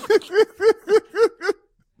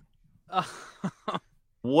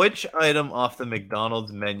 Which item off the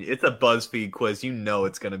McDonald's menu? It's a BuzzFeed quiz. You know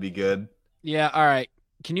it's going to be good. Yeah. All right.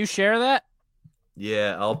 Can you share that?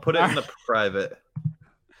 Yeah, I'll put it in the private.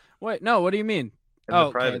 Wait, no. What do you mean? In Oh,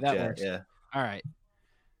 the private okay, that chat, works. yeah. All right.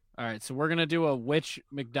 All right. So we're going to do a which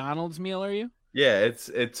McDonald's meal are you? Yeah,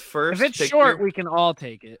 it's first. If it's pick short, your- we can all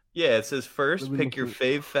take it. Yeah, it says first Let me pick look your at-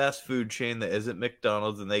 fave fast food chain that isn't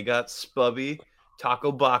McDonald's, and they got Spubby,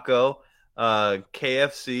 Taco Baco,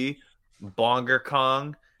 KFC, Bonger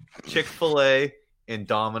Kong, Chick-fil-A, and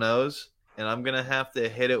Domino's. And I'm gonna have to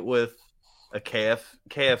hit it with a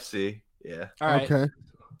KFC. Yeah. All right. Okay.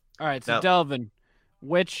 All right. So Now- Delvin,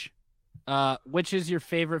 which is your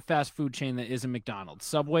favorite fast food chain that isn't McDonald's?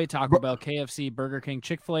 Subway, Taco Bell, KFC, Burger King,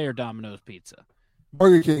 Chick-fil-A, or Domino's Pizza?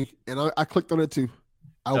 Burger King, and I clicked on it too.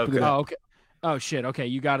 I opened it Okay. up. Oh, okay. Oh shit. Okay,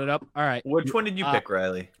 you got it up. All right. Which one did you pick,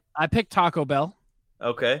 Riley? I picked Taco Bell.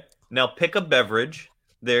 Okay. Now pick a beverage.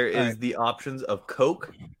 There is right. the options of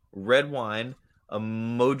Coke, red wine, a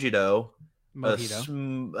mojito,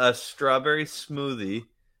 Mojito. a strawberry smoothie,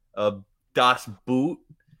 a Das Boot,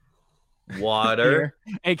 water,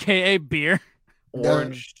 Beer, aka beer.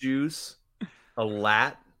 orange juice, a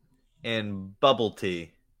lat, and bubble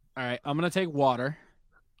tea. All right. I'm gonna take water.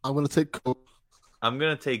 I'm gonna take Coke. I'm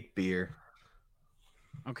gonna take beer.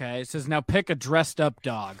 Okay. It says now pick a dressed up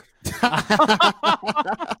dog.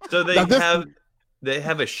 So they Now this-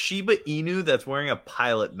 have a Shiba Inu that's wearing a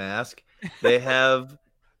pilot mask. They have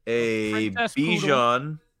a Princess Poodle.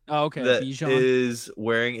 Bichon Oh, okay. that Bichon. is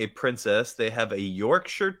wearing a princess. They have a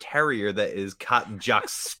Yorkshire Terrier that is cotton jock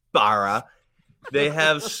Sparrow. They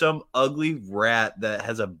have some ugly rat that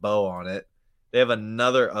has a bow on it. They have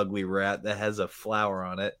another ugly rat that has a flower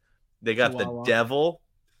on it. They got Chihuahua. the devil.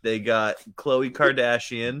 They got Khloe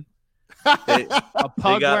Kardashian. They, A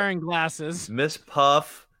pug got- wearing glasses. Miss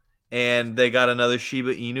Puff, and they got another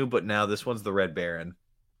Shiba Inu, but now this one's the Red Baron.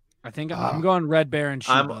 I think I'm going Red Bear and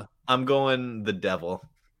Shiba. I'm going the devil.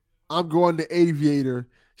 I'm going to Aviator.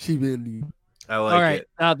 She been I like All right.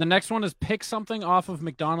 it. The next one is pick something off of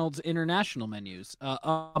McDonald's international menus. A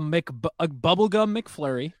bubblegum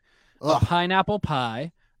McFlurry, a pineapple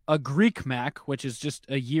pie, a Greek Mac, which is just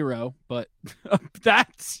a gyro, but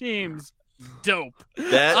that seems dope.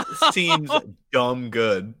 That seems dumb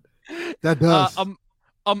good. that does.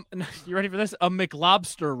 You ready for this? A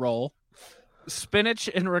McLobster roll, spinach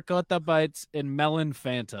and ricotta bites, and melon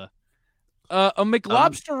Fanta. A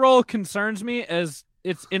McLobster roll concerns me as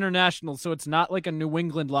it's international, so it's not like a New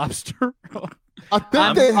England lobster roll. I think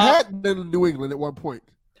I'm- they had them in New England at one point.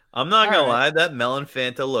 I'm not All gonna right. lie, that melon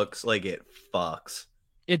Fanta looks like it fucks.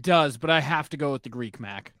 It does, but I have to go with the Greek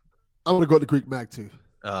Mac. I'm gonna go to Greek Mac too.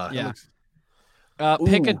 Yeah.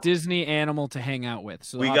 Pick a Ooh. Disney animal to hang out with.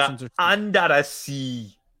 So the We got options are under the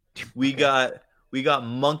sea. We got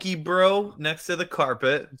Monkey Bro next to the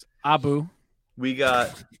carpet. Abu, We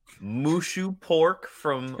got Mushu Pork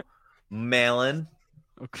from Malin.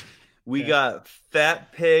 okay. We Okay. got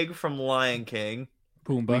Fat Pig from Lion King.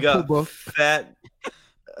 Pumbaa. We got Pumbaa. Fat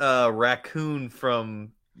Raccoon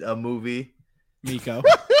from a movie. Miko,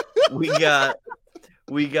 We got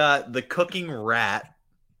the Cooking Rat.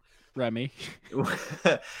 Remy,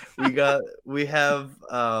 we have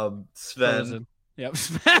Sven. Frozen. Yep.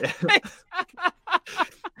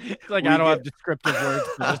 It's like We I don't have get- descriptive words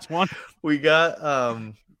for this one.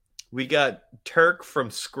 We got Turk from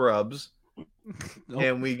Scrubs, Nope.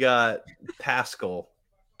 and we got Pascal.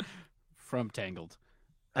 From Tangled.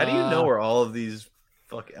 How do you know where all of these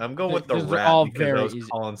fucking? I'm going with the Because they're rat all because I very was easy.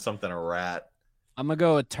 calling something a rat. I'm gonna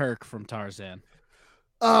go with Turk from Tarzan.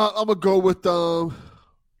 I'm gonna go with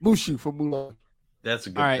Mushu from Mulan. That's a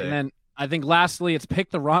good All right, pick. and then I think lastly, it's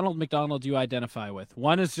pick the Ronald McDonald you identify with.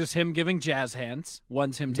 One is just him giving jazz hands.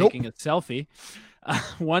 One's him Nope. taking a selfie.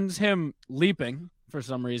 One's him leaping for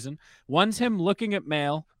some reason. One's him looking at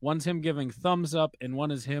mail. One's him giving thumbs up, and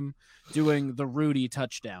one is him doing the Rudy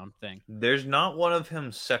touchdown thing. There's not one of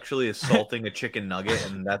him sexually assaulting a chicken nugget,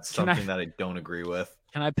 and that's Can I- something that I don't agree with.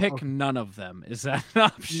 Can I pick Okay. none of them? Is that an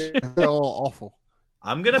option? Yeah, they're all awful.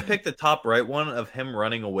 I'm gonna pick the top right one of him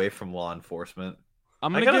running away from law enforcement.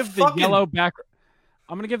 I'm I gonna gotta give the fucking- yellow back.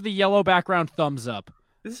 I'm gonna give the yellow background thumbs up.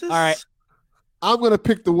 This is All right. I'm gonna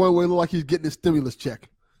pick the one where it look like he's getting his stimulus check.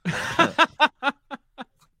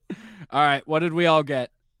 All right, what did we all get?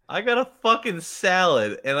 I got a fucking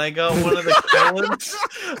salad, and I got one of the colons.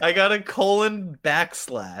 I got a colon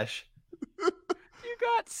backslash. You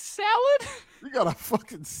got salad? You got a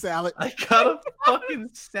fucking salad. I got a fucking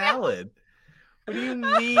salad. What do you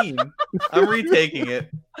mean? I'm retaking it.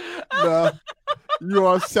 Nah, you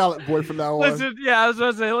are a salad boy from now on. Listen, yeah, I was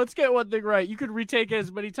going to say, let's get one thing right. You could retake it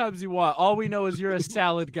as many times as you want. All we know is you're a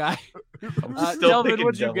salad guy. I'm still Delvin, picking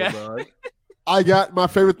what'd you double get? dog. I got my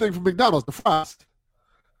favorite thing from McDonald's, the fries.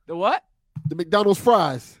 The what? The McDonald's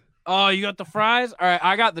fries. Oh, you got the fries? All right,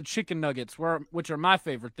 I got the chicken nuggets, which are my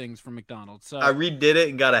favorite things from McDonald's. So I redid it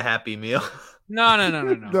and got a Happy Meal. no. No,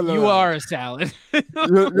 You no. are a salad.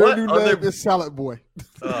 Your What new other- name is Salad Boy.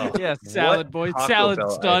 Oh, Yeah, salad what boy, Taco salad Bell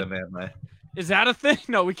stud. item am I? Is that a thing?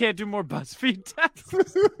 No, we can't do more BuzzFeed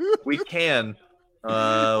tests. We can.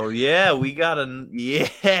 Yeah, we got a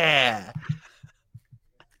yeah.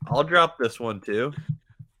 I'll drop this one too.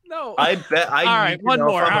 No. I bet I All need right, to one know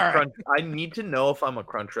more, if I'm all a right. crunch. I need to know if I'm a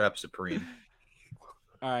Crunchwrap Supreme.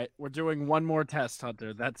 All right, we're doing one more test,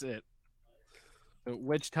 Hunter. That's it. So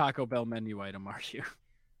which Taco Bell menu item are you?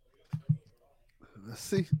 Let's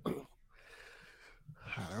see.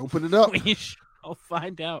 I open it up. We shall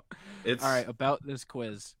find out. It's All right, about this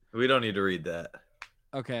quiz. We don't need to read that.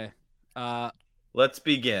 Okay. Let's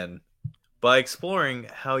begin by exploring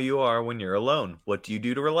how you are when you're alone. What do you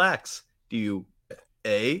do to relax? Do you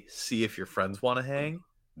A, see if your friends want to hang?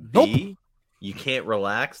 B, you can't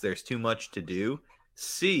relax, there's too much to do?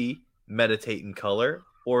 C, meditate in color?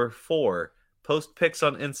 Or 4, post pics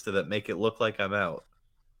on Insta that make it look like I'm out?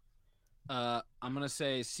 I'm gonna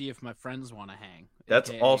say see if my friends want to hang. That's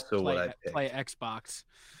AKA also what I picked. play Xbox.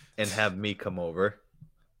 And have me come over.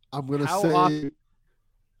 I'm gonna How say often-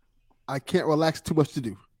 I can't relax. Too much to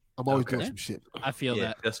do. I'm always Okay. doing some shit. I feel Yeah,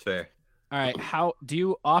 that. that's fair. All right. How do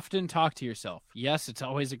you often talk to yourself? Yes, it's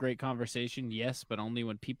always a great conversation. Yes, but only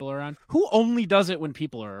when people are around. Who only does it when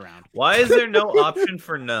people are around? Why is there no option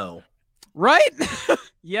for no? Right?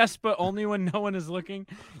 Yes, but only when no one is looking.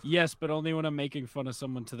 Yes, but only when I'm making fun of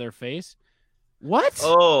someone to their face. What?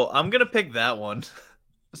 Oh, I'm gonna pick that one.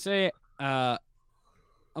 Say I'm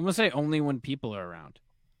gonna say only when people are around.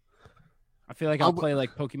 I feel like I'll play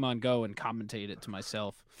like Pokemon Go and commentate it to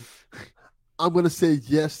myself. I'm gonna say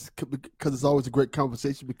yes because it's always a great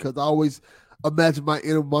conversation. Because I always imagine my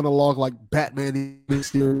inner monologue like Batman in the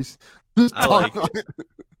series. Just I like talk-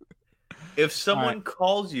 If someone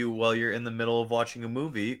calls you while you're in the middle of watching a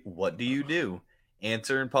movie, what do?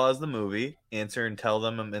 Answer and pause the movie. Answer and tell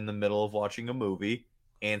them I'm in the middle of watching a movie.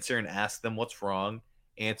 Answer and ask them what's wrong.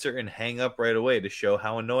 Answer and hang up right away to show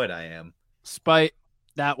how annoyed I am. Spite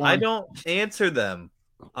that one. I don't answer them.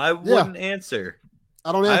 I wouldn't answer.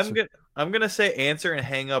 I don't answer. I'm gonna say answer and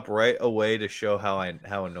hang up right away to show how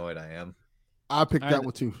annoyed I am. I picked All that right.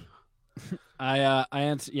 one too. I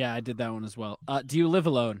answer. Yeah, I did that one as well. Do you live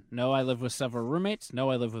alone? No, I live with several roommates.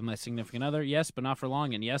 No, I live with my significant other. Yes, but not for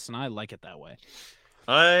long. And yes, and I like it that way.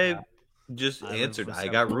 I just I live answered. with I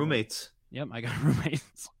several got roommates. Yep, I got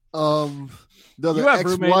roommates. Does You the have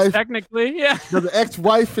roommates ex-wife, technically, yeah. does the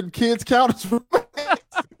ex-wife and kids count as roommates?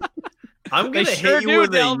 I'm They gonna sure hit you do,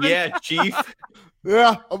 with Delvin. a yeah, chief.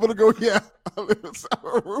 Yeah, I'm gonna go. Yeah, I live with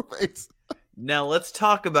several roommates. Now let's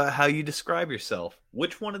talk about how you describe yourself.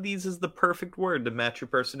 Which one of these is the perfect word to match your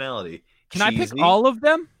personality? Can I pick Cheesy? all of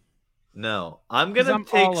them? No, I'm 'Cause gonna I'm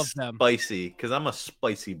take all of them. spicy because I'm a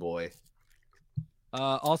spicy boy.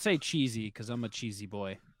 I'll say cheesy because I'm a cheesy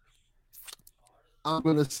boy. I'm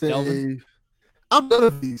gonna say Delvin? I'm none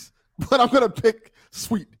of these, but I'm gonna pick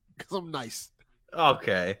sweet because I'm nice.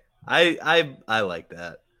 Okay, I like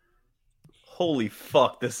that. Holy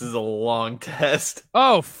fuck, this is a long test.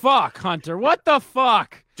 Oh fuck, Hunter! What the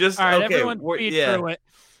fuck? Just All right, okay. everyone, we're- speed yeah. through it.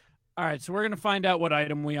 All right, so we're gonna find out what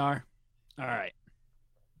item we are. All right,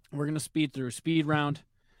 we're gonna speed through speed round.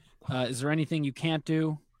 Is there anything you can't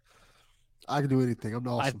do? I can do anything. I'm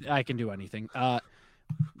awesome. I can do anything.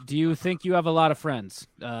 Do you think you have a lot of friends?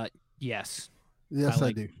 Yes. Yes, I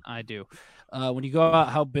like- do. I do. When you go out,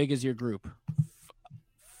 how big is your group?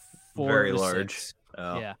 4 Very to large. 6.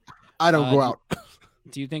 Oh. Yeah. I don't go out.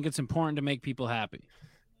 Do you think it's important to make people happy?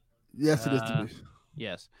 Yes, it is to me.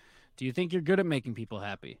 Yes. Do you think you're good at making people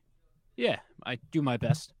happy? Yeah, I do my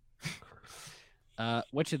best.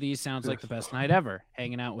 Which of these sounds like the best night ever?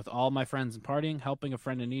 Hanging out with all my friends and partying, helping a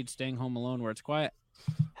friend in need, staying home alone where it's quiet,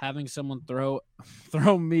 having someone throw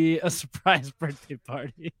me a surprise birthday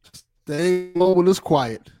party. Stay home when it's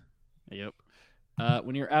quiet. Yep.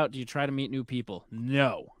 When you're out, do you try to meet new people?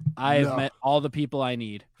 No. I have No. met all the people I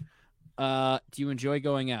need. Do you enjoy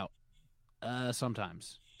going out?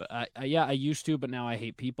 Sometimes. But yeah, I used to, but now I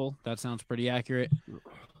hate people. That sounds pretty accurate.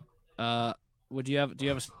 Do you have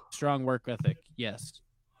a strong work ethic? Yes.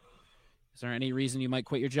 Is there any reason you might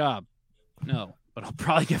quit your job? No, but I'll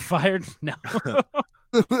probably get fired. No.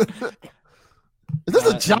 Is this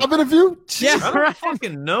a job interview? Yeah, I don't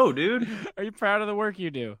fucking know, dude. Are you proud of the work you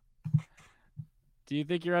do? Do you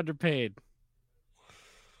think you're underpaid?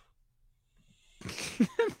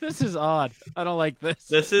 This is odd. I don't like this.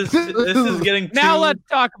 This is getting too... Now let's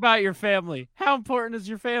talk about your family. How important is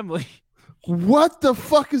your family? What the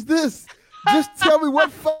fuck is this? Just tell me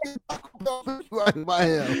what fucking Taco Bell menu I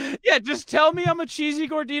am. Yeah, just tell me I'm a cheesy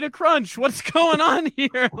gordita crunch. What's going on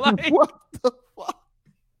here? Like, What the fuck?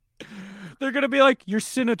 they're gonna be like, you're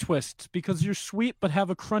Cinetwists because you're sweet but have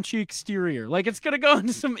a crunchy exterior. Like, it's gonna go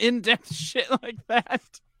into some in-depth shit like that.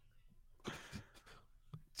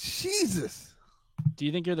 Jesus. Do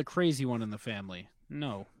you think you're the crazy one in the family?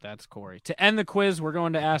 No, that's Corey. To end the quiz, we're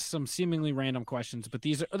going to ask some seemingly random questions, but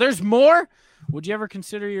there's more. Would you ever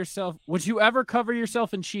cover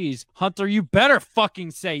yourself in cheese? Hunter, you better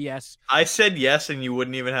fucking say yes. I said yes, and you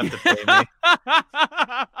wouldn't even have to pay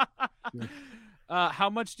me. How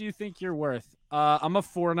much do you think you're worth? I'm a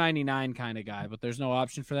 $4.99 kind of guy, but there's no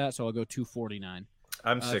option for that, so I'll go $2.49.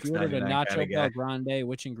 I'm If you ordered a $6.99 nacho kind of Bel guy. Grande,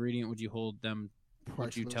 which ingredient would you hold them?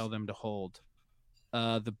 Would you tell them to hold?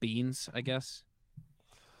 The beans, I guess.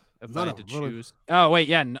 If I had to choose. Oh wait,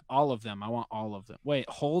 yeah, all of them. I want all of them. Wait,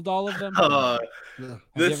 hold all of them? Have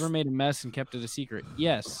you ever made a mess and kept it a secret?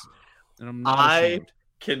 Yes. And I'm not ashamed.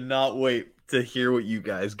 Cannot wait to hear what you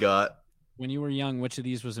guys got. When you were young, which of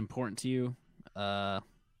these was important to you? Do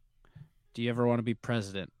you ever want to be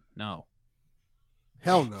president? No.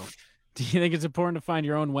 Hell no. Do you think it's important to find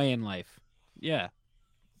your own way in life? Yeah.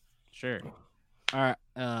 Sure. All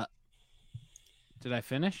right. Did I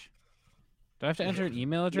finish? Do I have to enter an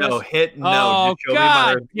email address? No, hit no. Oh, just show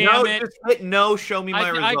God me my damn no, it. just hit no. Show me my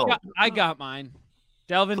result. I got mine.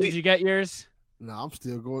 Delvin, did you get yours? No, I'm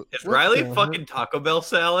still going. Is What Riley the fucking Taco Bell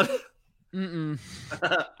salad? Mm-mm.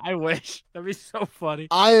 I wish. That'd be so funny.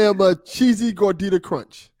 I am a cheesy gordita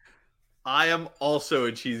crunch. I am also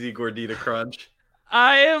a cheesy gordita crunch.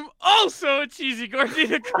 I am also a cheesy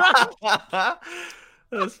gordita crunch.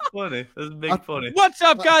 That's funny. That's big funny. What's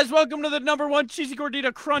up, guys? Welcome to the #1 cheesy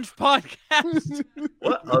gordita crunch podcast.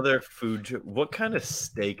 What other food? What kind of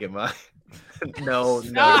steak am I? No.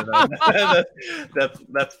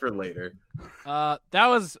 That's for later. That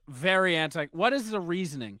was very anti. What is the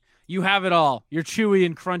reasoning? You have it all. You're chewy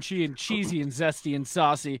and crunchy and cheesy and zesty and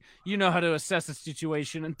saucy. You know how to assess a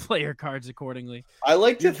situation and play your cards accordingly. I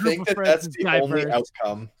like to Your group think of that friends that's is the only diverse.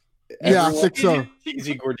 outcome. Yeah, I think so.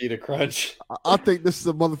 Cheesy gordita crunch. I think this is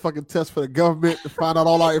a motherfucking test for the government to find out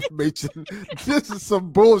all our information. This is some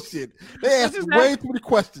bullshit. They asked is way too many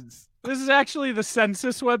questions. This is actually the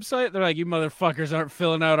census website. They're like, you motherfuckers aren't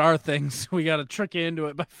filling out our things. We got to trick you into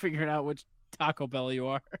it by figuring out which Taco Bell you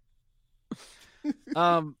are.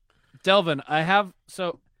 Delvin, have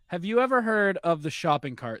you ever heard of the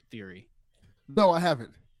shopping cart theory? No, I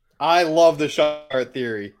haven't. I love the shopping cart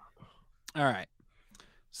theory. All right.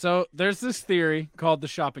 So there's this theory called the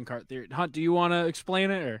shopping cart theory. Hunt, do you want to explain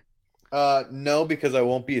it or? No, because I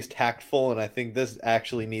won't be as tactful, and I think this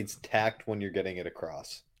actually needs tact when you're getting it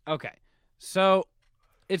across. Okay. So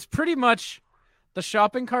it's pretty much the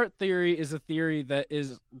shopping cart theory is a theory that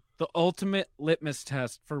is the ultimate litmus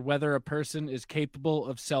test for whether a person is capable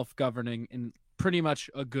of self-governing and pretty much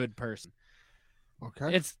a good person.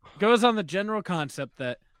 Okay. It goes on the general concept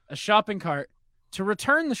that to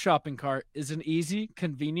return the shopping cart is an easy,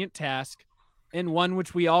 convenient task and one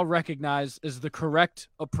which we all recognize as the correct,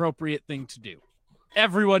 appropriate thing to do.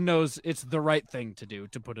 Everyone knows it's the right thing to do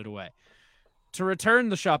to put it away. To return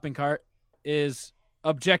the shopping cart is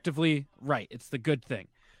objectively right. It's the good thing.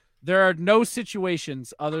 There are no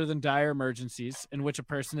situations other than dire emergencies in which a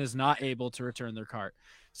person is not able to return their cart.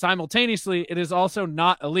 Simultaneously, it is also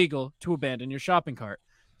not illegal to abandon your shopping cart.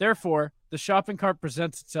 Therefore, the shopping cart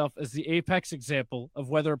presents itself as the apex example of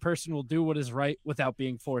whether a person will do what is right without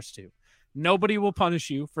being forced to. Nobody will punish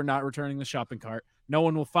you for not returning the shopping cart. No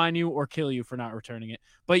one will fine you or kill you for not returning it.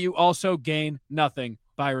 But you also gain nothing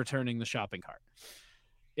by returning the shopping cart.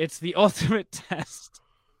 It's the ultimate test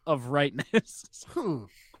of rightness.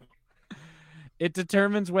 It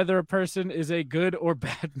determines whether a person is a good or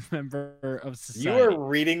bad member of society. You are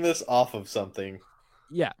reading this off of something.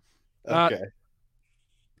 Yeah. Okay.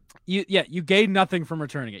 You gain nothing from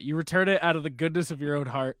returning it. You return it out of the goodness of your own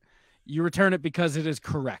heart. You return it because it is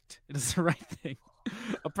correct. It is the right thing.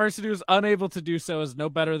 A person who is unable to do so is no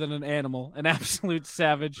better than an animal, an absolute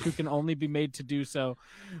savage who can only be made to do so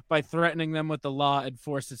by threatening them with the law and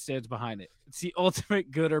force that stands behind it. It's the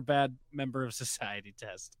ultimate good or bad member of society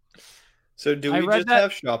test. So do I we read just that-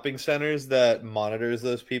 have shopping centers that monitors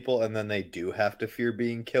those people and then they do have to fear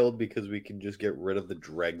being killed because we can just get rid of the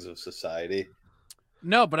dregs of society?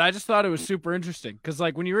 No, but I just thought it was super interesting because,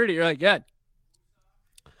 like, when you read it, you're like, yeah,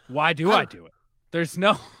 why do I do it? There's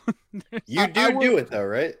no. You do it though,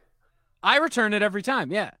 right? I return it every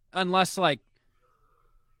time, yeah, unless like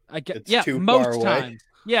I get It's too far most away. times,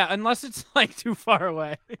 yeah, unless it's like too far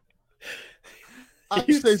away. I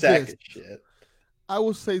You say sack this. of shit. I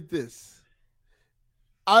will say this.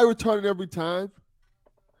 I return it every time,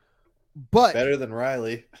 but Better than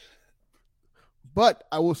Riley.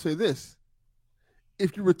 I will say this: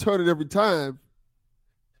 if you return it every time,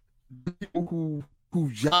 the people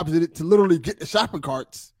whose jobs it to literally get the shopping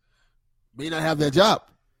carts may not have that job.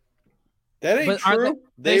 That ain't But aren't true.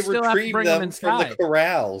 they They still have to retrieve bring them them from the inside.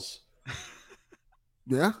 corrals.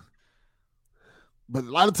 Yeah, but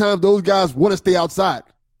a lot of times those guys want to stay outside.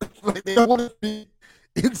 Like they don't want to be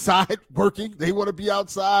inside working. They want to be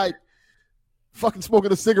outside, fucking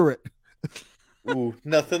smoking a cigarette. Ooh,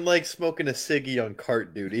 nothing like smoking a ciggy on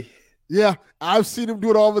cart duty. Yeah, I've seen them do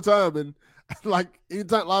it all the time, and like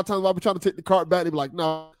anytime, a lot of times I'll be trying to take the cart back. They be like,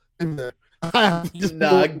 "No, Nah,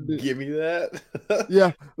 give me that.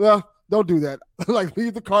 Yeah, well, don't do that. Like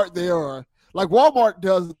leave the cart there, or like Walmart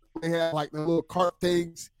does. They have like the little cart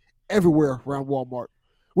things everywhere around Walmart,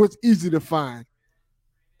 where it's easy to find.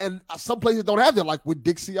 And some places don't have that, like with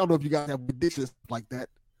Dixie. I don't know if you guys have with Dixie stuff like that.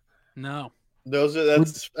 No,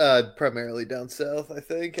 That's primarily down south, I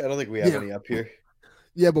think. I don't think we have Yeah. any up here.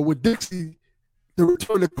 Yeah, but with Dixie, to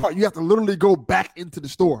return the cart, you have to literally go back into the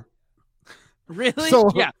store. really?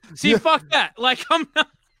 So- yeah. See, yeah. fuck that. Like, I'm not.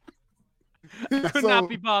 Could So- not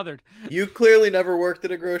be bothered. You clearly never worked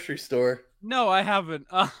at a grocery store. No, I haven't.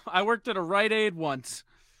 I worked at a Rite Aid once.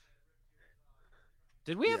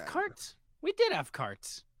 Did we have Yeah. carts? We did have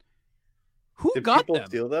carts. Who Did got people them?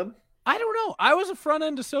 steal them? I don't know. I was a front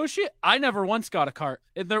end associate. I never once got a cart.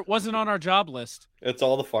 There wasn't on our job list. It's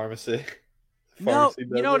all the pharmacy. No, Pharmacy you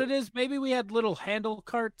does know what it. it is? Maybe we had little handle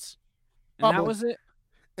carts, and that Probably. was it.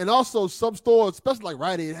 And also, some stores, especially like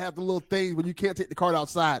Rite Aid, have the little things when you can't take the cart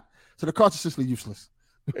outside, so the cart's essentially useless.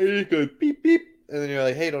 And you go beep beep, and then you're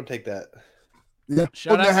like, "Hey, don't take that." Yeah,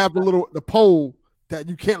 Shout or they out- have the pole that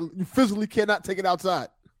you physically cannot take it outside.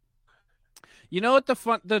 You know what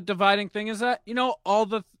the dividing thing is that? You know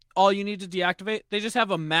all you need to deactivate? They just have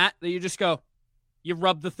a mat that you just go, you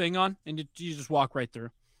rub the thing on, and you just walk right through.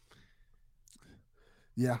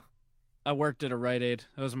 Yeah, I worked at a Rite Aid.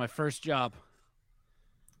 That was my first job.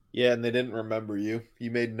 Yeah, and they didn't remember you.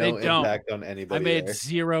 You made no They don't. impact on anybody. I made there.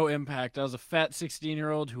 zero impact. I was a fat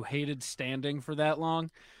 16-year-old who hated standing for that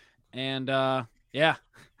long. And yeah,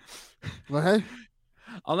 well, hey,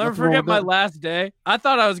 I'll never Nothing wrong forget with my that. last day. I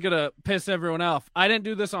thought I was going to piss everyone off. I didn't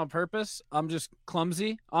do this on purpose. I'm just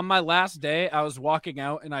clumsy. On my last day, I was walking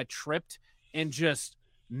out and I tripped and just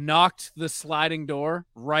knocked the sliding door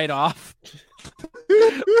right off.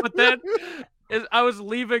 But then I was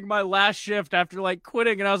leaving my last shift after like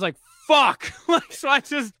quitting and I was like, fuck. Like, so I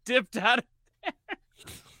just dipped out of there.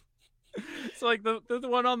 So like the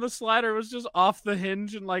one on the slider was just off the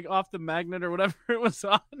hinge and like off the magnet or whatever it was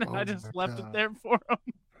on, and Oh I just my left it God. there for him.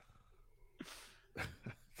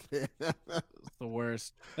 It's the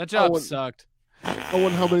worst. That job would- sucked. I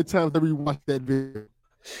wonder how many times have you watched that video?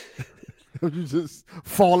 Of you just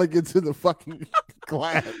falling into the fucking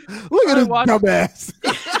glass. Look at I this watched- dumbass.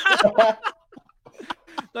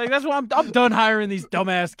 Like that's why I'm done hiring these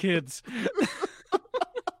dumbass kids.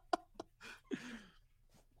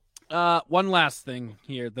 One last thing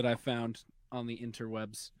here that I found on the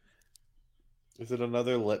interwebs. Is it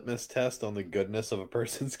another litmus test on the goodness of a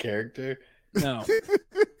person's character? No,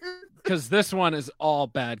 because this one is all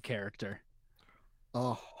bad character.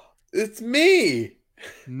 Oh, It's me.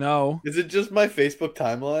 No, Is it just my Facebook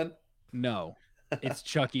timeline? no, it's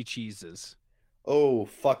Chuck E. Cheese's. Oh,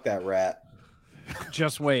 fuck that rat.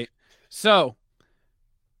 Just wait. So,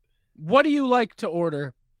 what do you like to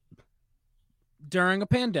order during a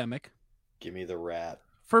pandemic Give me the rat.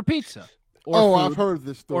 for pizza or oh, food I've heard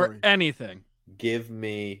this or story. anything? Give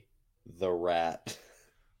me the rat.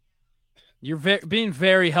 You're being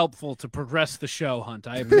very helpful to progress the show, Hunt.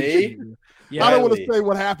 I appreciate you. Yeah, I don't want to Riley. say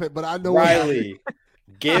what happened, but I know what happened. Riley,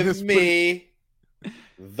 give Honest me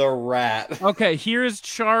the rat. Okay, here's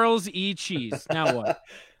Charles E. Cheese. Now what?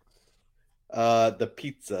 The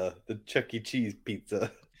pizza, the Chuck E. Cheese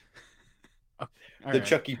pizza, All the right.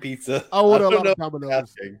 Chuck E. pizza. I order a don't lot of know what Domino's. I'm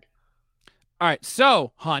asking. All right,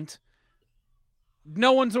 so Hunt,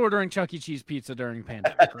 no one's ordering Chuck E. Cheese pizza during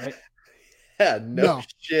pandemic, right? Yeah, no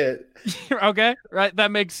shit. Okay, right?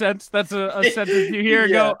 That makes sense. That's a sentence you hear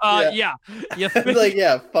and Yeah, go, yeah. You It's think like,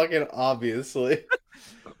 yeah, fucking obviously.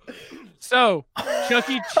 so? Chuck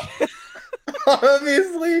E. Cheese.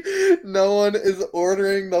 Obviously, no one is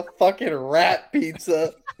ordering the fucking rat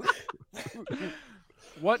pizza.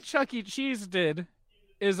 What Chuck E. Cheese did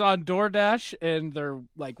is on DoorDash and their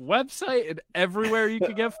like website and everywhere you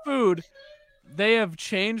can get food, they have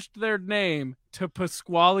changed their name to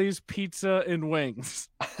Pasquale's Pizza and Wings.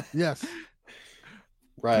 Yes.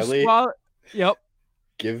 Riley, Yep.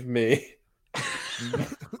 give me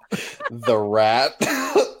the rat.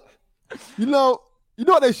 You know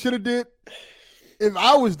what they should have did? If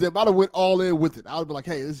I was them, I'd have went all in with it. I would be like,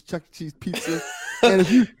 hey, this is Chuck E. Cheese pizza. And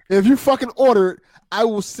if you fucking order it, I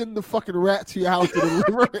will send the fucking rat to your house to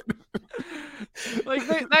deliver it. Like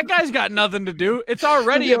that guy's got nothing to do. It's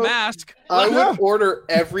already a mask. I would order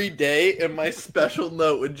every day, and my special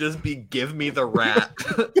note would just be, "Give me the rat."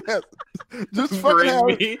 Yes. Just fucking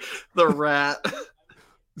Bring me the rat.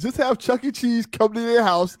 Just have Chuck E. Cheese come to your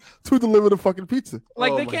house to deliver the fucking pizza.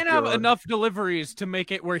 Like Oh they my can't have God. enough deliveries to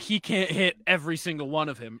make it where he can't hit every single one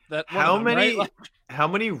of him. How many? Right? How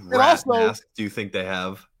many rat also- masks do you think they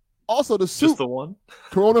have? Also, the Just suit, the one.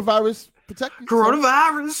 coronavirus protected.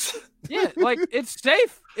 Coronavirus. Yeah, like it's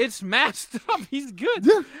safe. It's masked up. He's good.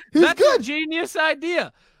 Yeah, he's That's good. a genius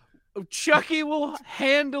idea. Chucky will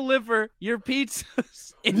hand deliver your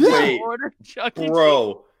pizzas if Yeah. you order Chuck E. Cheese.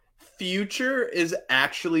 Bro, Future is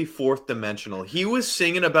actually fourth dimensional. He was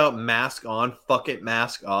singing about mask on, fuck it,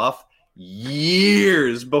 mask off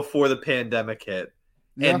years before the pandemic hit.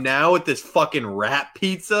 Yeah. And now with this fucking rat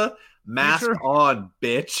pizza, mask Future- on,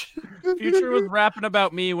 bitch. Future was rapping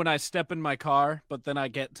about me when I step in my car, but then I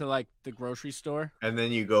get to like the grocery store. And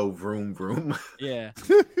then you go vroom vroom. Yeah.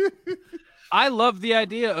 I love the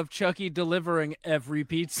idea of Chucky delivering every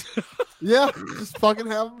pizza. Yeah, just fucking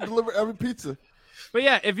have them deliver every pizza. But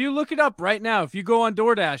yeah, if you look it up right now, if you go on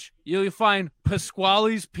DoorDash, you'll find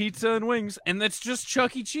Pasquale's Pizza and Wings, and that's just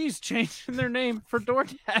Chuck E. Cheese changing their name for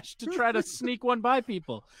DoorDash to try to sneak one by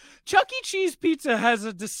people. Chuck E. Cheese pizza has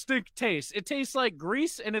a distinct taste. It tastes like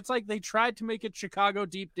grease, and it's like they tried to make it Chicago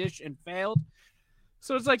deep dish and failed.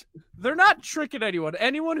 So it's like they're not tricking anyone.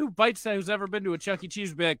 Anyone who bites that who's ever been to a Chuck E.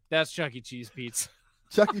 Cheese will be like, that's Chuck E. Cheese pizza.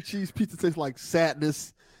 Chuck E. Cheese pizza tastes like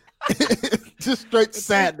sadness. Just straight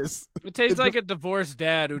sadness. It tastes like a divorced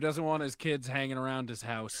dad who doesn't want his kids hanging around his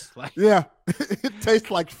house. Like, Yeah, it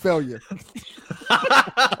tastes like failure.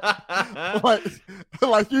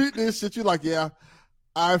 like you eat this shit, you're like, yeah,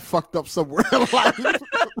 I fucked up somewhere in life.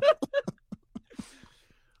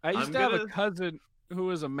 I used I'm to have a gonna- cousin who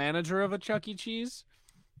was a manager of a Chuck E. Cheese,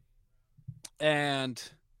 and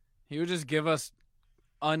he would just give us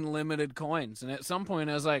unlimited coins. And at some point,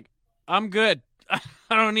 I was like, I'm good. I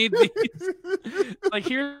don't need these. Like,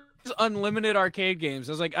 here's unlimited arcade games.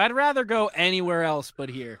 I was like, I'd rather go anywhere else but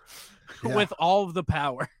here Yeah. with all of the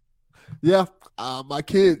power. Yeah, my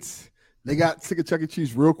kids, they got sick of Chuck E.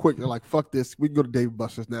 Cheese real quick. They're like, fuck this. We can go to Dave &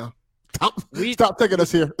 Buster's now. Stop taking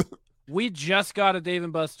us here. We just got a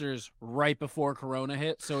Dave & Buster's right before Corona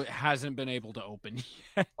hit, so it hasn't been able to open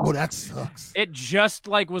yet. Oh, that sucks. It just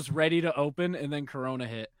like was ready to open, and then Corona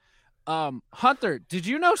hit. Hunter, did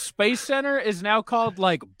you know Space Center is now called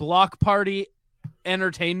like Block Party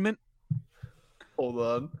Entertainment? Hold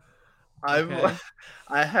on. Okay.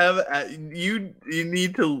 I have you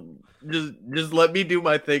need to just let me do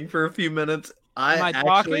my thing for a few minutes. Am I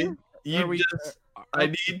talking? I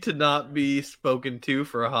need to not be spoken to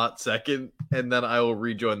for a hot second, and then I will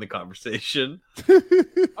rejoin the conversation. Okay.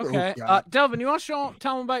 Oh, God. Delvin, you want to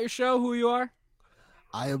tell them about your show, who you are?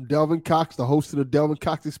 I am Delvin Cox, the host of the Delvin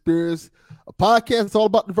Cox Experience, a podcast that's all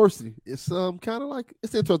about diversity. It's kind of like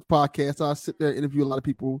it's an interesting podcast. I sit there and interview a lot of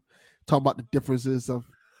people, talk about the differences of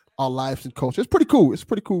our lives and culture. It's pretty cool. It's a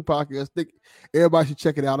pretty cool podcast. I think everybody should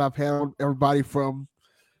check it out. I've had on everybody from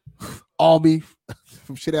Almy,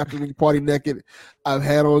 from Shit After We Party Naked. I've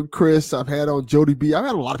had on Chris. I've had on Jody B. I've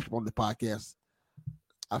had a lot of people on the podcast.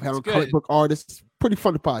 I've had That's on good. comic book artists. Pretty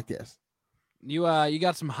fun to podcast. You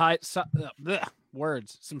got some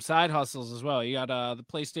some side hustles as well. You got the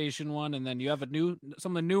PlayStation one, and then you have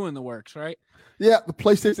something new in the works, right? Yeah, the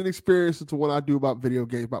PlayStation Experience is the one I do about video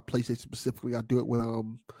games, about PlayStation specifically. I do it with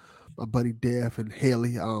my buddy Dev and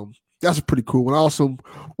Haley. That's pretty cool. And also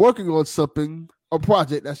working on a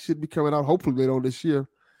project that should be coming out hopefully later on this year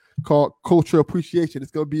called Culture Appreciation.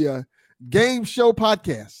 It's going to be a game show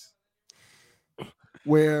podcast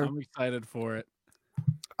where I'm excited for it.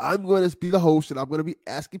 I'm going to be the host and I'm going to be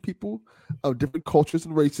asking people of different cultures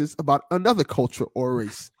and races about another culture or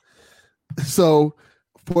race. So,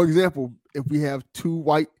 for example, if we have two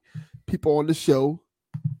white people on the show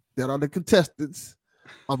that are the contestants.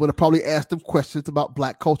 I'm going to probably ask them questions about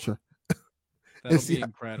Black culture. That'll see- be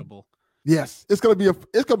incredible. Yes, it's going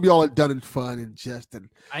to be all done in fun and jest. And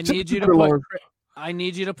I just need you to people put learn. I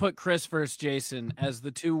need you to put Chris versus Jason as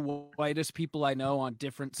the two whitest people I know on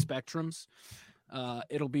different spectrums.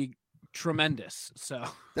 It'll be tremendous. So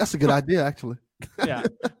That's a good idea, actually. yeah,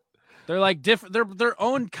 they're like different. They're their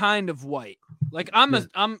own kind of white. Like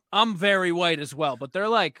I'm very white as well, but they're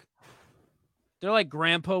like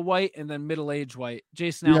grandpa white and then middle-aged white.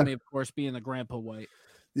 Jason Yeah. Alme, of course, being the grandpa white.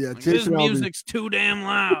 Yeah, Like, his Jason Alme. music's too damn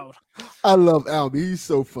loud. I love Alme. He's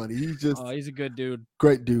so funny. He's just Oh, he's a good dude.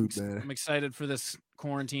 great dude, man. I'm excited for this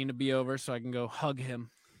quarantine to be over so I can go hug him.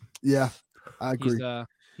 Yeah, I agree.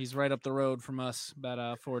 He's right up the road from us,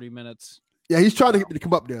 about 40 minutes. Yeah, he's trying to get me to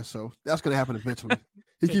come up there, so that's going to happen eventually.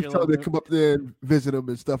 He Take keeps your telling me to little come up there and visit him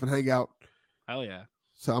and stuff and hang out. Hell yeah.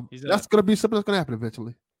 So He's that's going to be something that's going to happen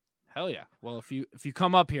eventually. Hell yeah. Well, if you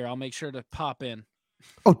come up here, I'll make sure to pop in.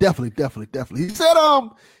 Oh, definitely. He said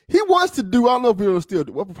he wants to do, I don't know if we're gonna still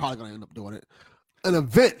do, we're probably gonna end up doing it, an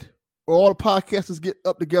event where all the podcasters get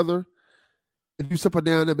up together and do something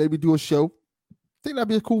down there, maybe do a show. I think that'd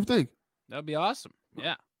be a cool thing. That'd be awesome.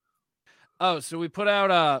 Yeah. Oh, so we put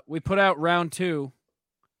out round 2.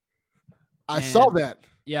 I saw And- that.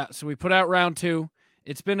 Yeah, so we put out round 2.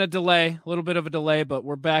 It's been a little bit of a delay, but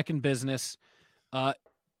we're back in business.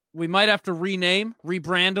 We might have to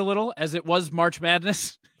rebrand a little, as it was March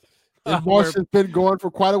Madness. And March has been going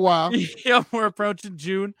for quite a while. Yeah, we're approaching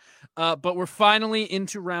June, but we're finally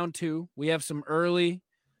into round 2. We have some early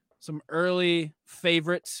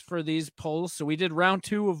favorites for these polls. So we did round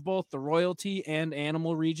 2 of both the royalty and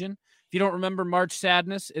animal region. If you don't remember March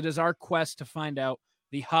Sadness, it is our quest to find out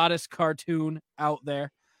the hottest cartoon out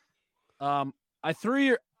there. I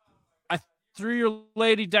threw your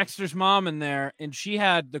lady Dexter's mom in there, and she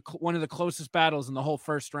had one of the closest battles in the whole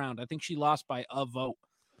first round. I think she lost by a vote.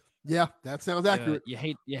 Yeah, that sounds accurate. You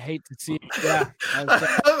hate to see it. Yeah. I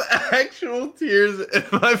have actual tears in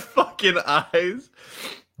my fucking eyes.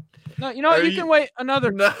 No, you know what? Are You you- can wait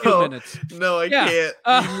another No, few minutes. no, I Yeah,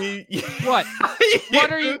 can't. What?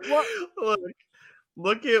 What are you? What,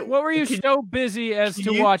 Look at what were you can- so busy as can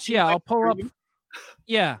to you watch? see Yeah, my I'll pull up. screen?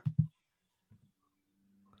 Yeah.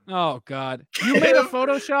 Oh God, you made a Give-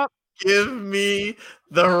 Photoshop. Give me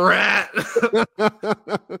the rat.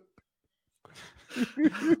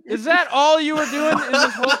 Is that all you were doing in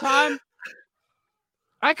this whole time?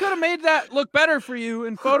 I could have made that look better for you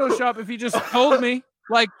in Photoshop if you just told me.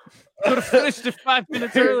 Like, could have finished it 5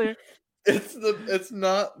 minutes earlier. It's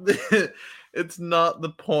not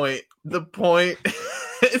the point. The point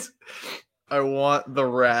is I want the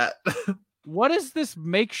rat. What is this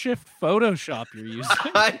makeshift Photoshop you're using?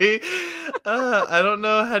 I don't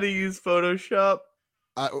know how to use Photoshop.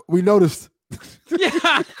 We noticed.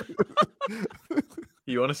 Yeah.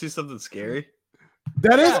 You want to see something scary?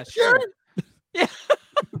 That is Yeah, scary. sure. Yeah.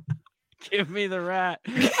 Give me the rat.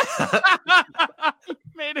 He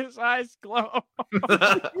made his eyes glow.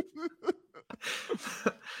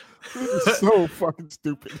 So fucking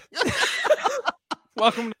stupid.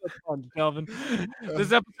 Welcome to the plunge, Kelvin.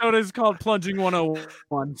 This episode is called Plunging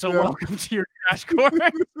 101. So Yeah. welcome to your crash course.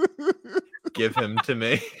 Give him to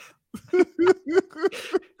me.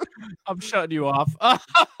 I'm shutting you off.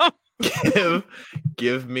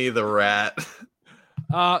 Give me the rat.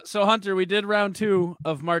 So Hunter, we did round 2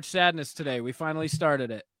 of March Sadness today. We finally started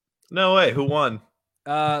it. No way. Who won?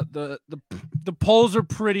 The polls are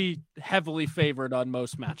pretty heavily favored on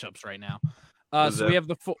most matchups right now. Who's So that?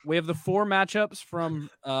 we have the 4 matchups from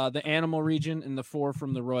the animal region and the 4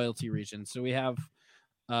 from the royalty region. So we have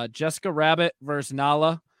Jessica Rabbit versus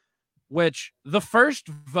Nala, which the first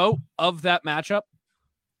vote of that matchup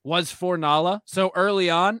was for Nala. So early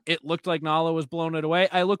on, it looked like Nala was blowing it away.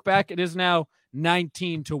 I look back, it is now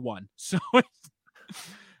 19-1. So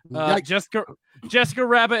Yikes. Jessica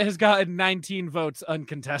Rabbit has gotten 19 votes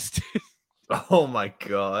uncontested. Oh my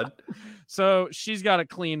god. So she's got a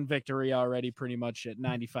clean victory already, pretty much at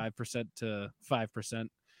 95% to 5%.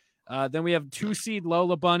 Then we have 2 seed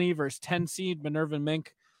Lola Bunny versus 10 seed Minerva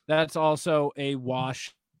Mink. That's also a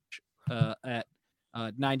wash at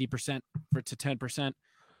 90% to 10%.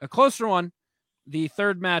 A closer one, the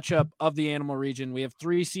third matchup of the animal region. We have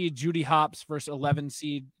 3 seed Judy Hopps versus 11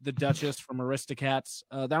 seed the Duchess from Aristocats.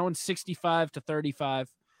 That one's 65 to 35.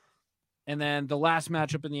 And then the last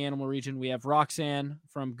matchup in the animal region, we have Roxanne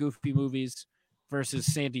from Goofy Movies versus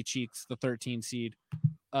Sandy Cheeks, the 13 seed.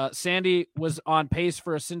 Sandy was on pace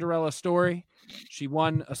for a Cinderella story. She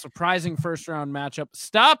won a surprising first round matchup.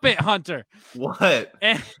 Stop it, Hunter. What?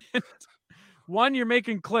 And One, you're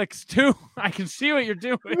making clicks. Two, I can see what you're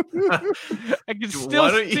doing. I can still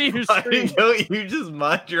Why don't see you, your why screen. don't you just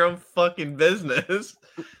mind your own fucking business?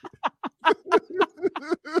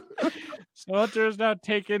 So Hunter is now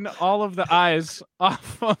taking all of the eyes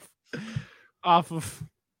off of.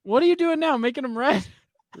 What are you doing now? Making them red.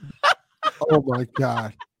 Oh my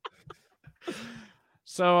god.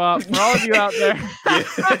 So for all of you out there,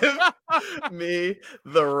 Give me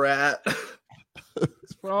the rat.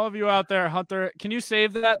 for all of you out there, Hunter, can you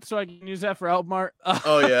save that so I can use that for Elmart?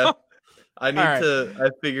 Oh yeah. I need All right. to. I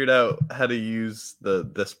figured out how to use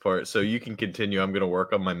this part, so you can continue. I'm gonna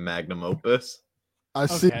work on my magnum opus. I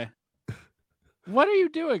see. Okay. What are you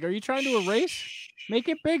doing? Are you trying to erase? Make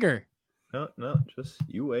it bigger. No, just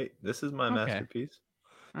you wait. This is my Okay. masterpiece.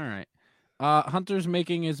 All right. Hunter's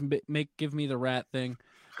making his give me the rat thing.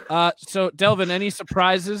 So Delvin, any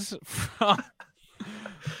surprises from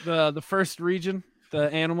the first region, the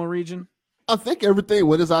animal region? I think everything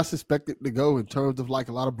went as I suspected to go in terms of like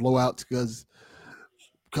a lot of blowouts because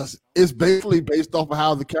it's basically based off of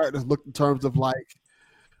how the characters look in terms of like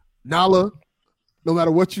Nala. No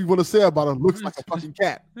matter what you want to say about her, looks like a fucking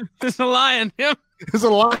cat. It's a lion. Yep. It's a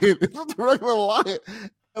lion. It's a regular lion.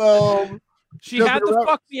 She Jumping had the around.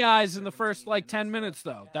 fuck me eyes in the first like 10 minutes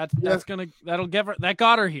though. That'll give her that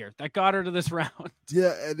got her here. That got her to this round.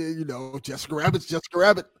 Yeah, and then Jessica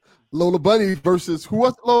Rabbit, Lola Bunny versus who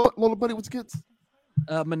was Lola Bunny was against?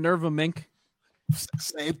 Minerva Mink.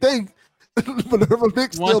 Same thing. Minerva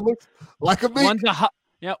Mink still looks like a mink.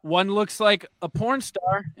 One looks like a porn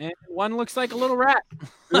star and one looks like a little rat.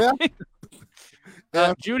 Yeah.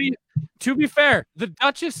 Yeah. Judy, to be fair, the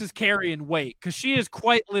Duchess is carrying weight because she is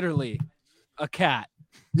quite literally a cat.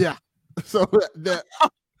 Yeah. So that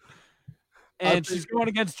And she's going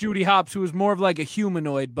against Judy Hopps, who is more of like a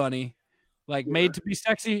humanoid bunny, like made to be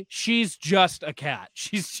sexy. She's just a cat.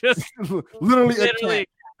 She's just literally a literally.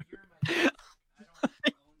 cat.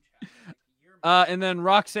 And then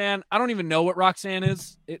Roxanne, I don't even know what Roxanne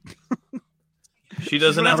is. She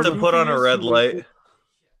doesn't have whatever to put on a Goofy red is. light.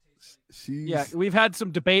 Yeah, we've had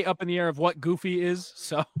some debate up in the air of what Goofy is.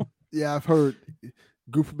 So Yeah, I've heard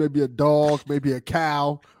Goofy may be a dog, maybe a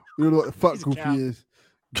cow. We don't know what the fuck He's a Goofy cow. is.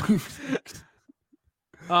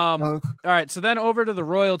 all right, so then over to the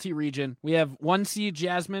royalty region, we have 1 seed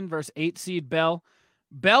Jasmine versus 8 seed Belle.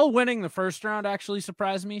 Belle winning the first round actually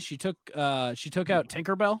surprised me. She took out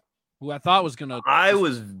Tinkerbell, who I thought was gonna. I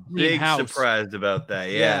was clean big house. surprised about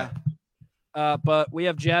that. Yeah. But we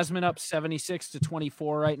have Jasmine up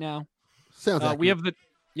 76-24 right now. Sounds like we have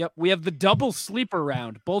the double sleeper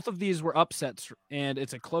round. Both of these were upsets, and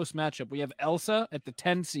it's a close matchup. We have Elsa at the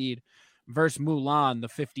 10 seed versus Mulan, the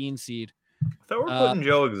 15 seed. I thought we were putting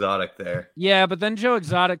Joe Exotic there. Yeah, but then Joe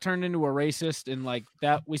Exotic turned into a racist, and like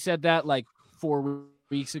that, we said that like 4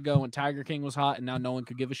 weeks ago when Tiger King was hot, and now no one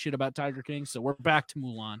could give a shit about Tiger King. So we're back to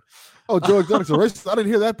Mulan. Oh, Joe Exotic's a racist. I didn't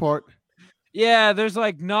hear that part. Yeah, there's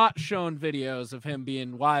like not shown videos of him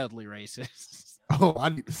being wildly racist. Oh, I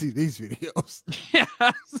need to see these videos. Yeah.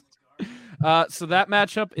 So that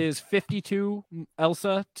matchup is 52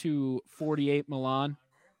 Elsa to 48 Milan.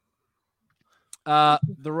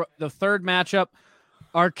 The third matchup,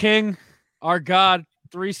 our king, our god,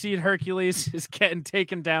 3 seed Hercules is getting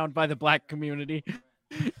taken down by the black community.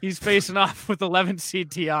 He's facing off with 11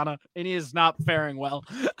 seed Tiana, and he is not faring well.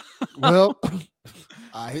 Well,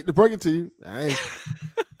 I hate to break it to you. I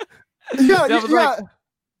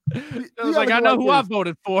know who I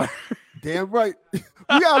voted for. Damn right. We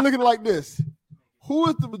gotta look at it like this. Who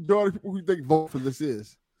is the majority of people who think vote for this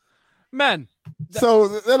is? Men. So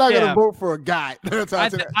they're not Yeah. gonna vote for a guy. That's how I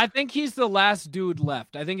say that. I think he's the last dude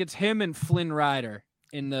left. I think it's him and Flynn Rider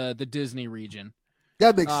in the Disney region.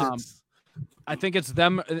 That makes sense. I think it's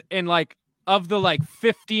them, and like of the like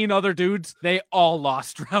 15 other dudes, they all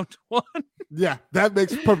lost round 1. Yeah, that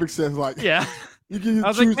makes perfect sense. Like, Yeah. you can I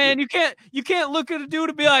was like, man, you can't look at a dude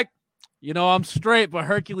and be like, I'm straight, but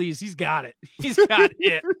Hercules, he's got it. He's got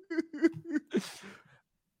it.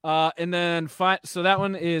 And then so that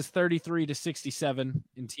one is 33-67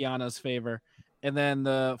 in Tiana's favor. And then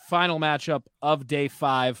the final matchup of day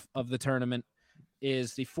 5 of the tournament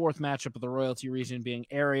is the 4th matchup of the royalty region, being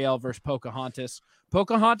Ariel versus Pocahontas.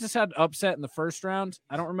 Pocahontas had upset in the first round.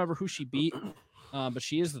 I don't remember who she beat, but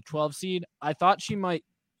she is the 12 seed. I thought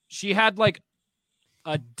she had like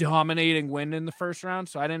a dominating win in the first round,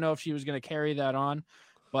 so I didn't know if she was going to carry that on.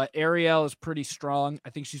 But Ariel is pretty strong.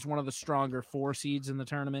 I think she's one of the stronger 4 seeds in the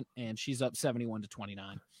tournament, and she's up 71-29.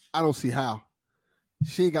 I don't see how.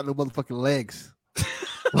 She ain't got no motherfucking legs.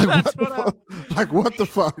 That's What the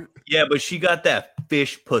fuck? Yeah, but she got that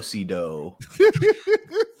fish pussy dough.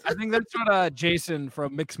 I think that's what Jason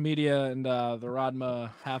from Mixed Media and the Rodma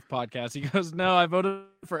Half podcast. He goes, "No, I voted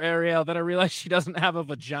for Ariel. Then I realized she doesn't have a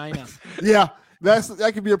vagina, Yeah,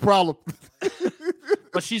 that could be a problem.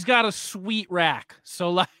 but she's got a sweet rack. So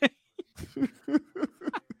like,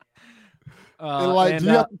 And like, do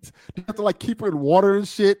you have to like keep her in water and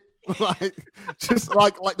shit? Like, just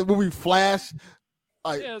like the movie Flash.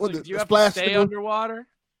 Like, yeah, it's what like, the do you have Flash to stay signal? underwater?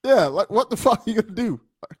 Yeah, like what the fuck are you gonna do?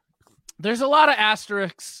 There's a lot of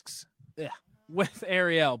asterisks with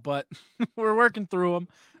Ariel, but we're working through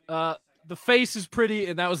them. The face is pretty,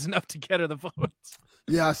 and that was enough to get her the votes.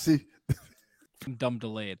 Yeah, I see. Dumb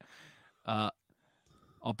delayed. I'll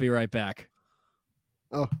be right back.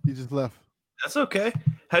 Oh, he just left. That's okay.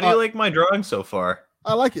 How do you like my drawing so far?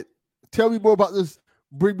 I like it. Tell me more about this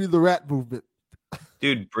Bring Me the Rat movement.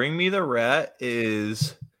 Dude, Bring Me the Rat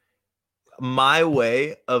is my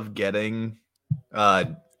way of getting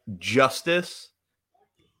justice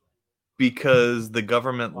because the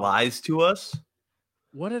government lies to us.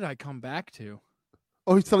 What did I come back to?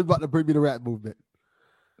 Oh, he's telling me about the Bring Me the Rat movement.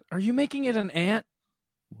 Are you making it an ant?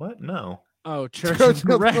 What? No. Oh, Church of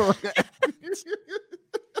the Rat.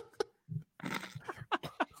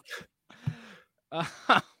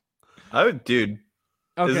 Dude,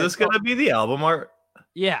 Okay, is this gonna be the album art?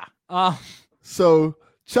 yeah. So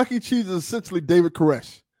Chuck E. Cheese is essentially David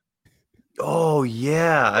Koresh. Oh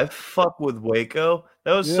yeah, I fuck with Waco.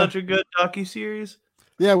 That was Yeah. such a good docuseries.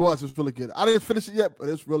 Yeah, it was. It was really good. I didn't finish it yet, but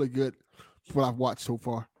it's really good. It's what I've watched so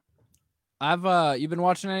far. You been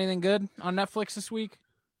watching anything good on Netflix this week?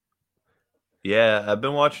 Yeah, I've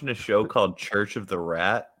been watching a show called Church of the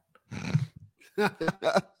Rat. How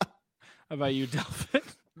about you, Delphin?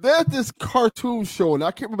 There's this cartoon show, and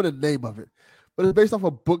I can't remember the name of it, but it's based off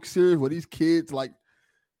a book series where these kids like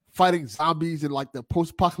fighting zombies in like the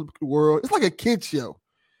post-apocalyptic world. It's like a kid show.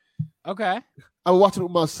 Okay. I was watching it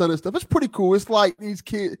with my son and stuff. It's pretty cool. It's like these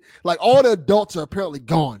kids, like all the adults are apparently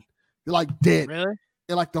gone. They're like dead. Really?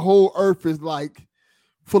 And like the whole earth is like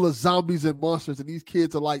full of zombies and monsters, and these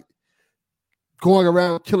kids are like going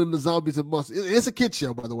around killing the zombies and monsters. It's a kid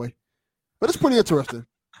show, by the way, but it's pretty interesting.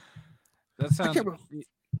 That sounds.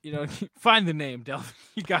 You know, find the name, Delphin.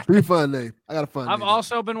 You got Pretty it. fun name. I gotta find. I've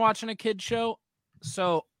also been watching a kid show.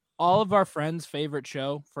 So all of our friends' favorite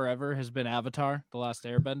show forever has been Avatar: The Last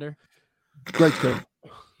Airbender. Great show.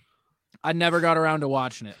 I never got around to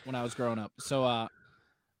watching it when I was growing up. So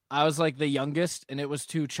I was like the youngest, and it was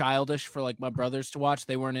too childish for like my brothers to watch.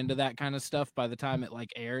 They weren't into that kind of stuff by the time it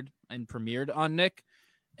like aired and premiered on Nick.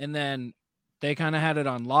 And then they kind of had it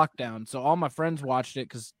on lockdown. So all my friends watched it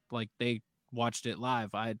because like they watched it live.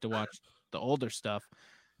 I had to watch the older stuff.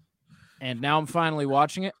 And now I'm finally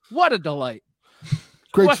watching it. What a delight.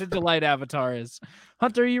 Great What show. a delight Avatar is.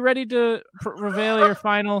 Hunter, are you ready to reveal your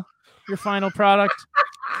final product?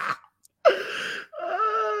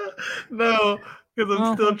 No, because I'm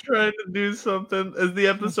Oh. still trying to do something. Is the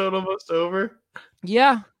episode almost over?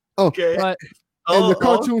 Yeah, Okay. but And the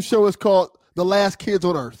cartoon show is called The Last Kids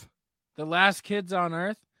on Earth. The Last Kids on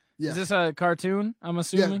Earth? Yeah. Is this a cartoon, I'm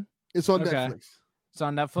assuming? It's on Okay. Netflix. It's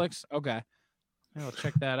on Netflix? Okay. Yeah, I'll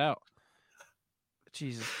check that out.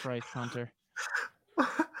 Jesus Christ, Hunter.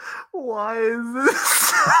 Why is this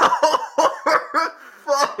so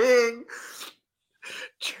horrifying?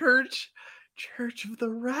 Church of the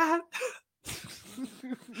Rat.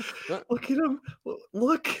 Look at him.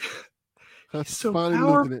 Look. That's so finally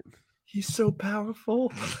powerful. looking at it. He's so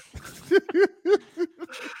powerful.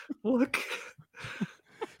 Look.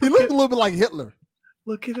 He looks a little bit like Hitler.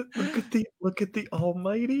 Look at it. Look at the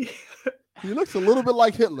Almighty. He looks a little bit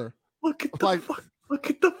like Hitler. Look at the Like- look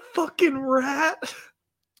at the fucking rat.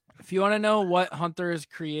 If you want to know what Hunter has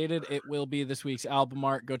created, it will be this week's album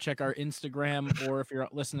art. Go check our Instagram, or if you're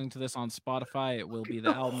listening to this on Spotify, it will be the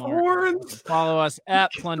album art. Horns. Follow us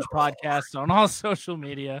at Plunge Podcast on all social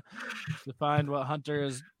media to find what Hunter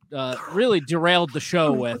has really derailed the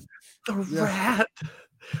show with. The Yeah. rat.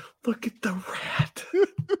 Look at the rat. Look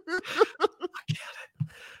at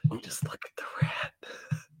it. Just look at the rat.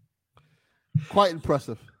 Quite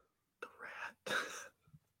impressive. The rat.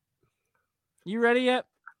 You ready yet?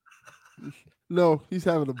 No, he's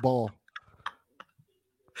having a ball.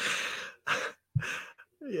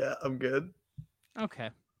 Yeah, I'm good. Okay.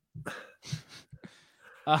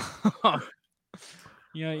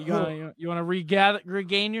 You want to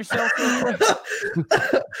regain yourself? real quick?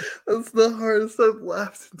 That's the hardest I've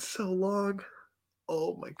laughed in so long.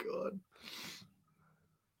 Oh my god.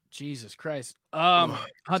 Jesus Christ.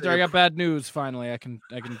 Hunter, I got bad news. Finally, I can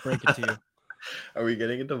break it to you. Are we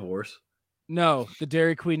getting a divorce? No, the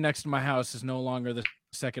Dairy Queen next to my house is no longer the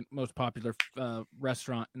second most popular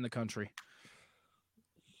restaurant in the country.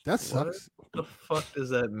 That sucks. What the fuck does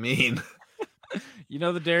that mean? You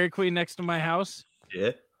know the Dairy Queen next to my house?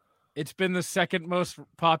 Yeah. It's been the second most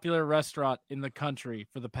popular restaurant in the country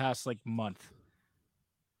for the past month.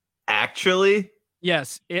 Actually?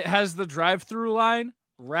 Yes, it has the drive-through line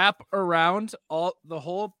wrap around the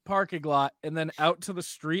whole parking lot and then out to the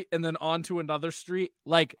street and then onto another street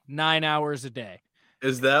 9 hours a day.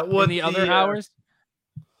 Is that what the other hours?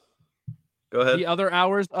 Go ahead. The other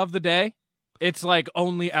hours of the day, it's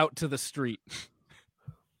only out to the street.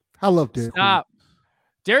 I love Dairy Stop.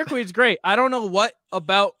 Dairy Queen's great. I don't know what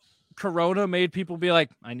about Corona made people be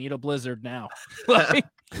like, I need a blizzard now. But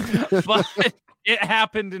it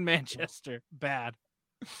happened in Manchester. Bad.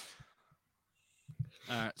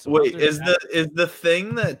 All right, so wait, is the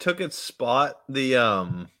thing that took its spot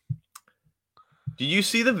the Do you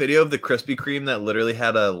see the video of the Krispy Kreme that literally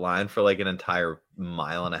had a line for an entire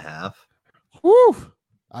mile and a half? Woo!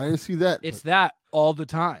 I didn't see that. It's that all the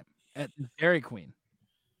time at Dairy Queen.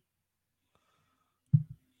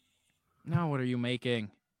 Now, what are you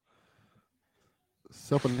making?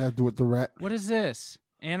 Something to do with the rat. What is this?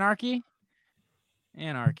 Anarchy?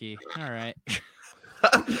 Anarchy. All right.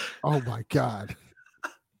 Oh my god.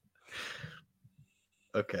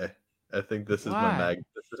 Okay. I think this is Why? my mag.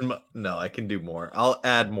 No, I can do more. I'll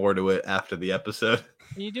add more to it after the episode.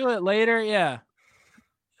 Can you do it later? Yeah.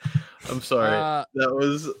 I'm sorry. That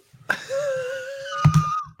was.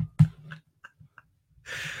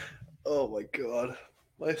 Oh my god,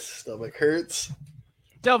 my stomach hurts.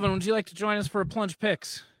 Delvin, would you like to join us for a plunge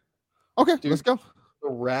picks? Okay, Dude. let's go. The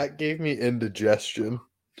rat gave me indigestion.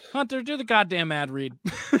 Hunter, do the goddamn ad read.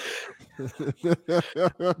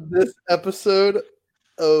 This episode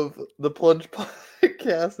of the Plunge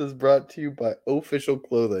Podcast is brought to you by Official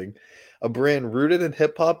Clothing, a brand rooted in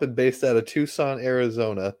hip hop and based out of Tucson,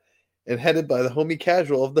 Arizona, and headed by the homie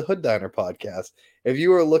Casual of the Hood Diner podcast. If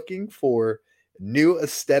you are looking for new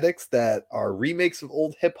aesthetics that are remakes of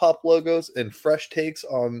old hip hop logos and fresh takes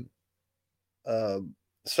on,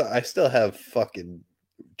 so I still have fucking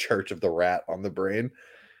Church of the Rat on the brain.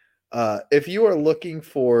 If you are looking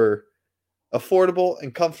for affordable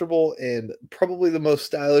and comfortable and probably the most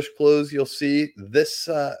stylish clothes you'll see this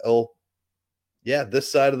side of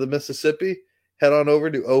the Mississippi, head on over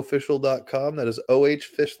to official.com. That is OH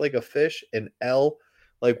fish like a fish and L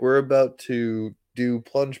like we're about to do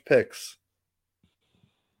plunge picks.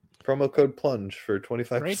 Promo code plunge for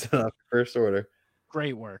 25% off your first order.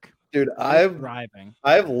 Great work. Dude, Driving.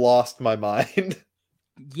 I've lost my mind.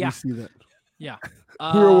 Yeah. You see that? Yeah.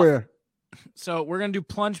 We're aware. So we're gonna do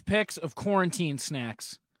plunge picks of quarantine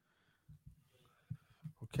snacks.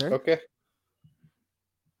 Okay. Okay.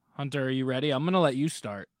 Hunter, are you ready? I'm gonna let you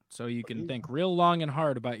start so you can think real long and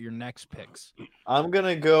hard about your next picks. I'm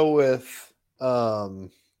gonna go with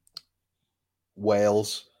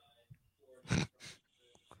whales.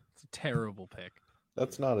 It's a terrible pick.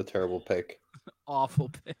 That's not a terrible pick. Awful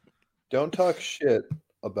pick. Don't talk shit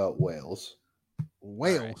about whales.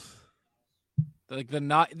 Whales. You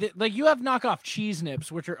have knockoff cheese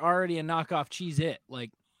nips, which are already a knockoff cheese it. You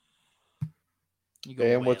go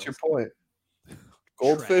And what's your whales. point?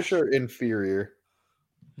 Goldfish Trash. are inferior.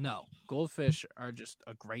 No, goldfish are just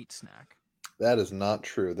a great snack. That is not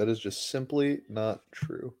true. That is just simply not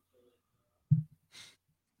true.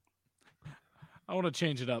 I want to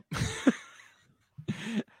change it up.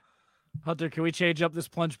 Hunter, can we change up this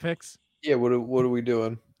plunge picks? Yeah, what are we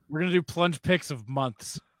doing? We're gonna do plunge picks of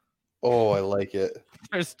months. Oh, I like it.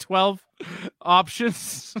 There's 12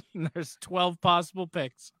 options. And there's 12 possible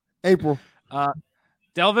picks. April.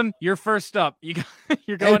 Delvin, you're first up.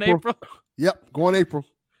 You're going April. Yep, going April.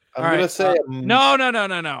 I'm All gonna right, say No.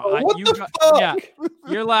 What You the got- fuck? Yeah,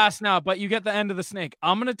 you're last now, but you get the end of the snake.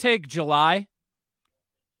 I'm gonna take July.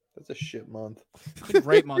 That's a shit month. It's a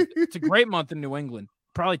great month. It's a great month in New England.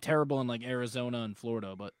 Probably terrible in Arizona and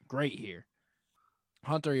Florida, but great here.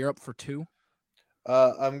 Hunter, you're up for 2.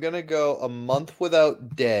 I'm gonna go a month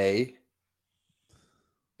without day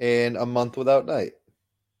and a month without night.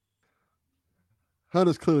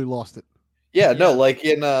 Hunter's clearly lost it. Yeah, no, like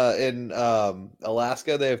in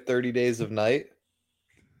Alaska they have 30 days of night.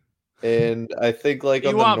 And I think You on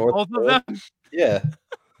the want North both of Pole- them? Yeah.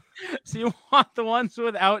 So you want the ones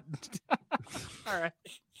without? All right.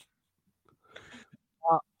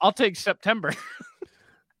 I'll take September.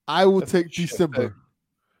 I will That's a take shit December. pick.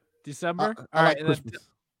 December. I All like right, Christmas.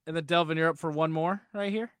 and then Delvin, you're up for one more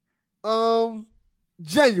right here.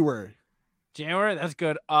 January. January. That's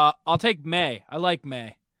good. I'll take May. I like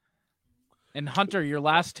May. And Hunter, your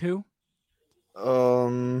last 2.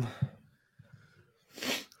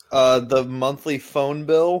 The monthly phone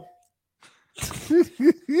bill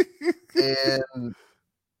and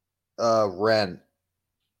rent.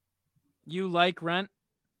 You like rent?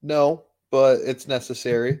 No, but it's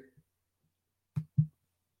necessary.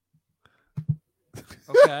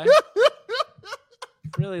 Okay.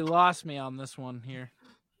 Really lost me on this one here.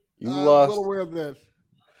 You I'm lost. well aware of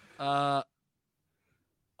that.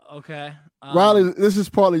 Okay. Riley, this is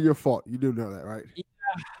partly your fault. You do know that, right?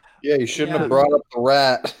 Yeah, you shouldn't Yeah. have brought up the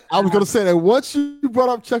rat. I was gonna say that once you brought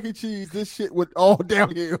up Chuck E. Cheese, this shit went all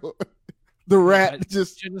downhill. The rat I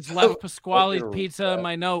just should just left Pasquale's pizza in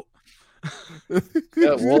my note. Yeah,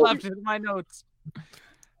 Just well, left it in my notes.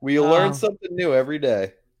 we learn Um, something new every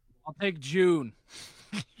day. I'll take June.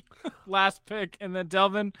 Last pick, and then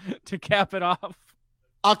Delvin to cap it off.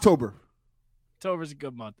 October. October's a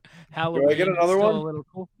good month. Halloween. get another still one? A little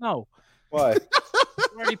cool. No, Why? I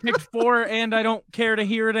already picked 4, and I don't care to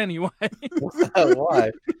hear it anyway.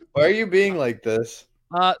 Why? Why are you being like this?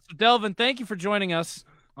 So Delvin, thank you for joining us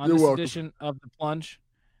on You're this welcome. edition of The Plunge.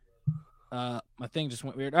 My thing just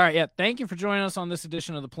went weird. All right, yeah. Thank you for joining us on this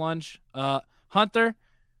edition of The Plunge. Hunter,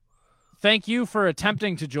 thank you for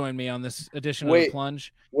attempting to join me on this edition of The Wait.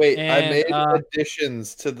 Plunge. Wait, I And, made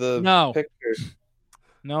additions to the no. picture.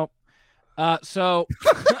 Nope. So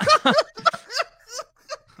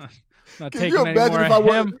not Can taking you any imagine more if I of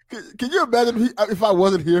him. wasn't? Can you imagine if I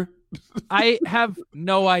wasn't here? I have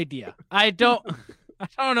no idea. I don't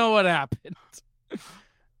know what happened.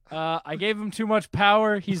 I gave him too much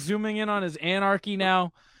power. He's zooming in on his anarchy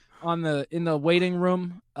now in the waiting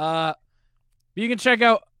room. You can check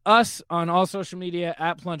out us on all social media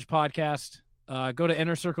at Plunge Podcast. Go to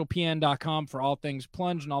innercirclepn.com for all things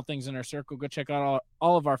Plunge and all things Inner Circle. Go check out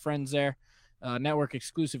all of our friends there. Network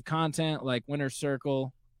exclusive content like Winner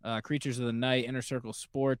Circle, Creatures of the Night, Inner Circle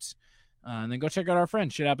Sports. And then go check out our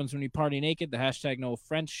friends. Shit Happens When You Party Naked, the hashtag No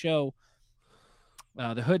French Show,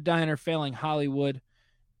 the Hood Diner, Failing Hollywood.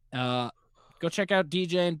 Go check out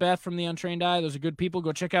DJ and Beth from The Untrained Eye. Those are good people.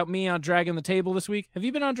 Go check out me on Dragging the Table this week. Have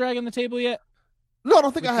you been on Dragging the Table yet? No, I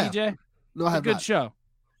don't think With I have. DJ? No, I have Good not. show.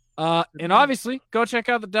 And obviously, go check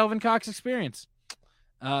out the Delvin Cox Experience.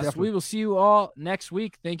 So Definitely. we will see you all next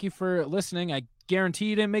week. Thank you for listening. I guarantee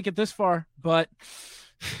you didn't make it this far, but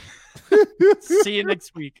see you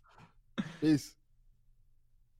next week. Peace.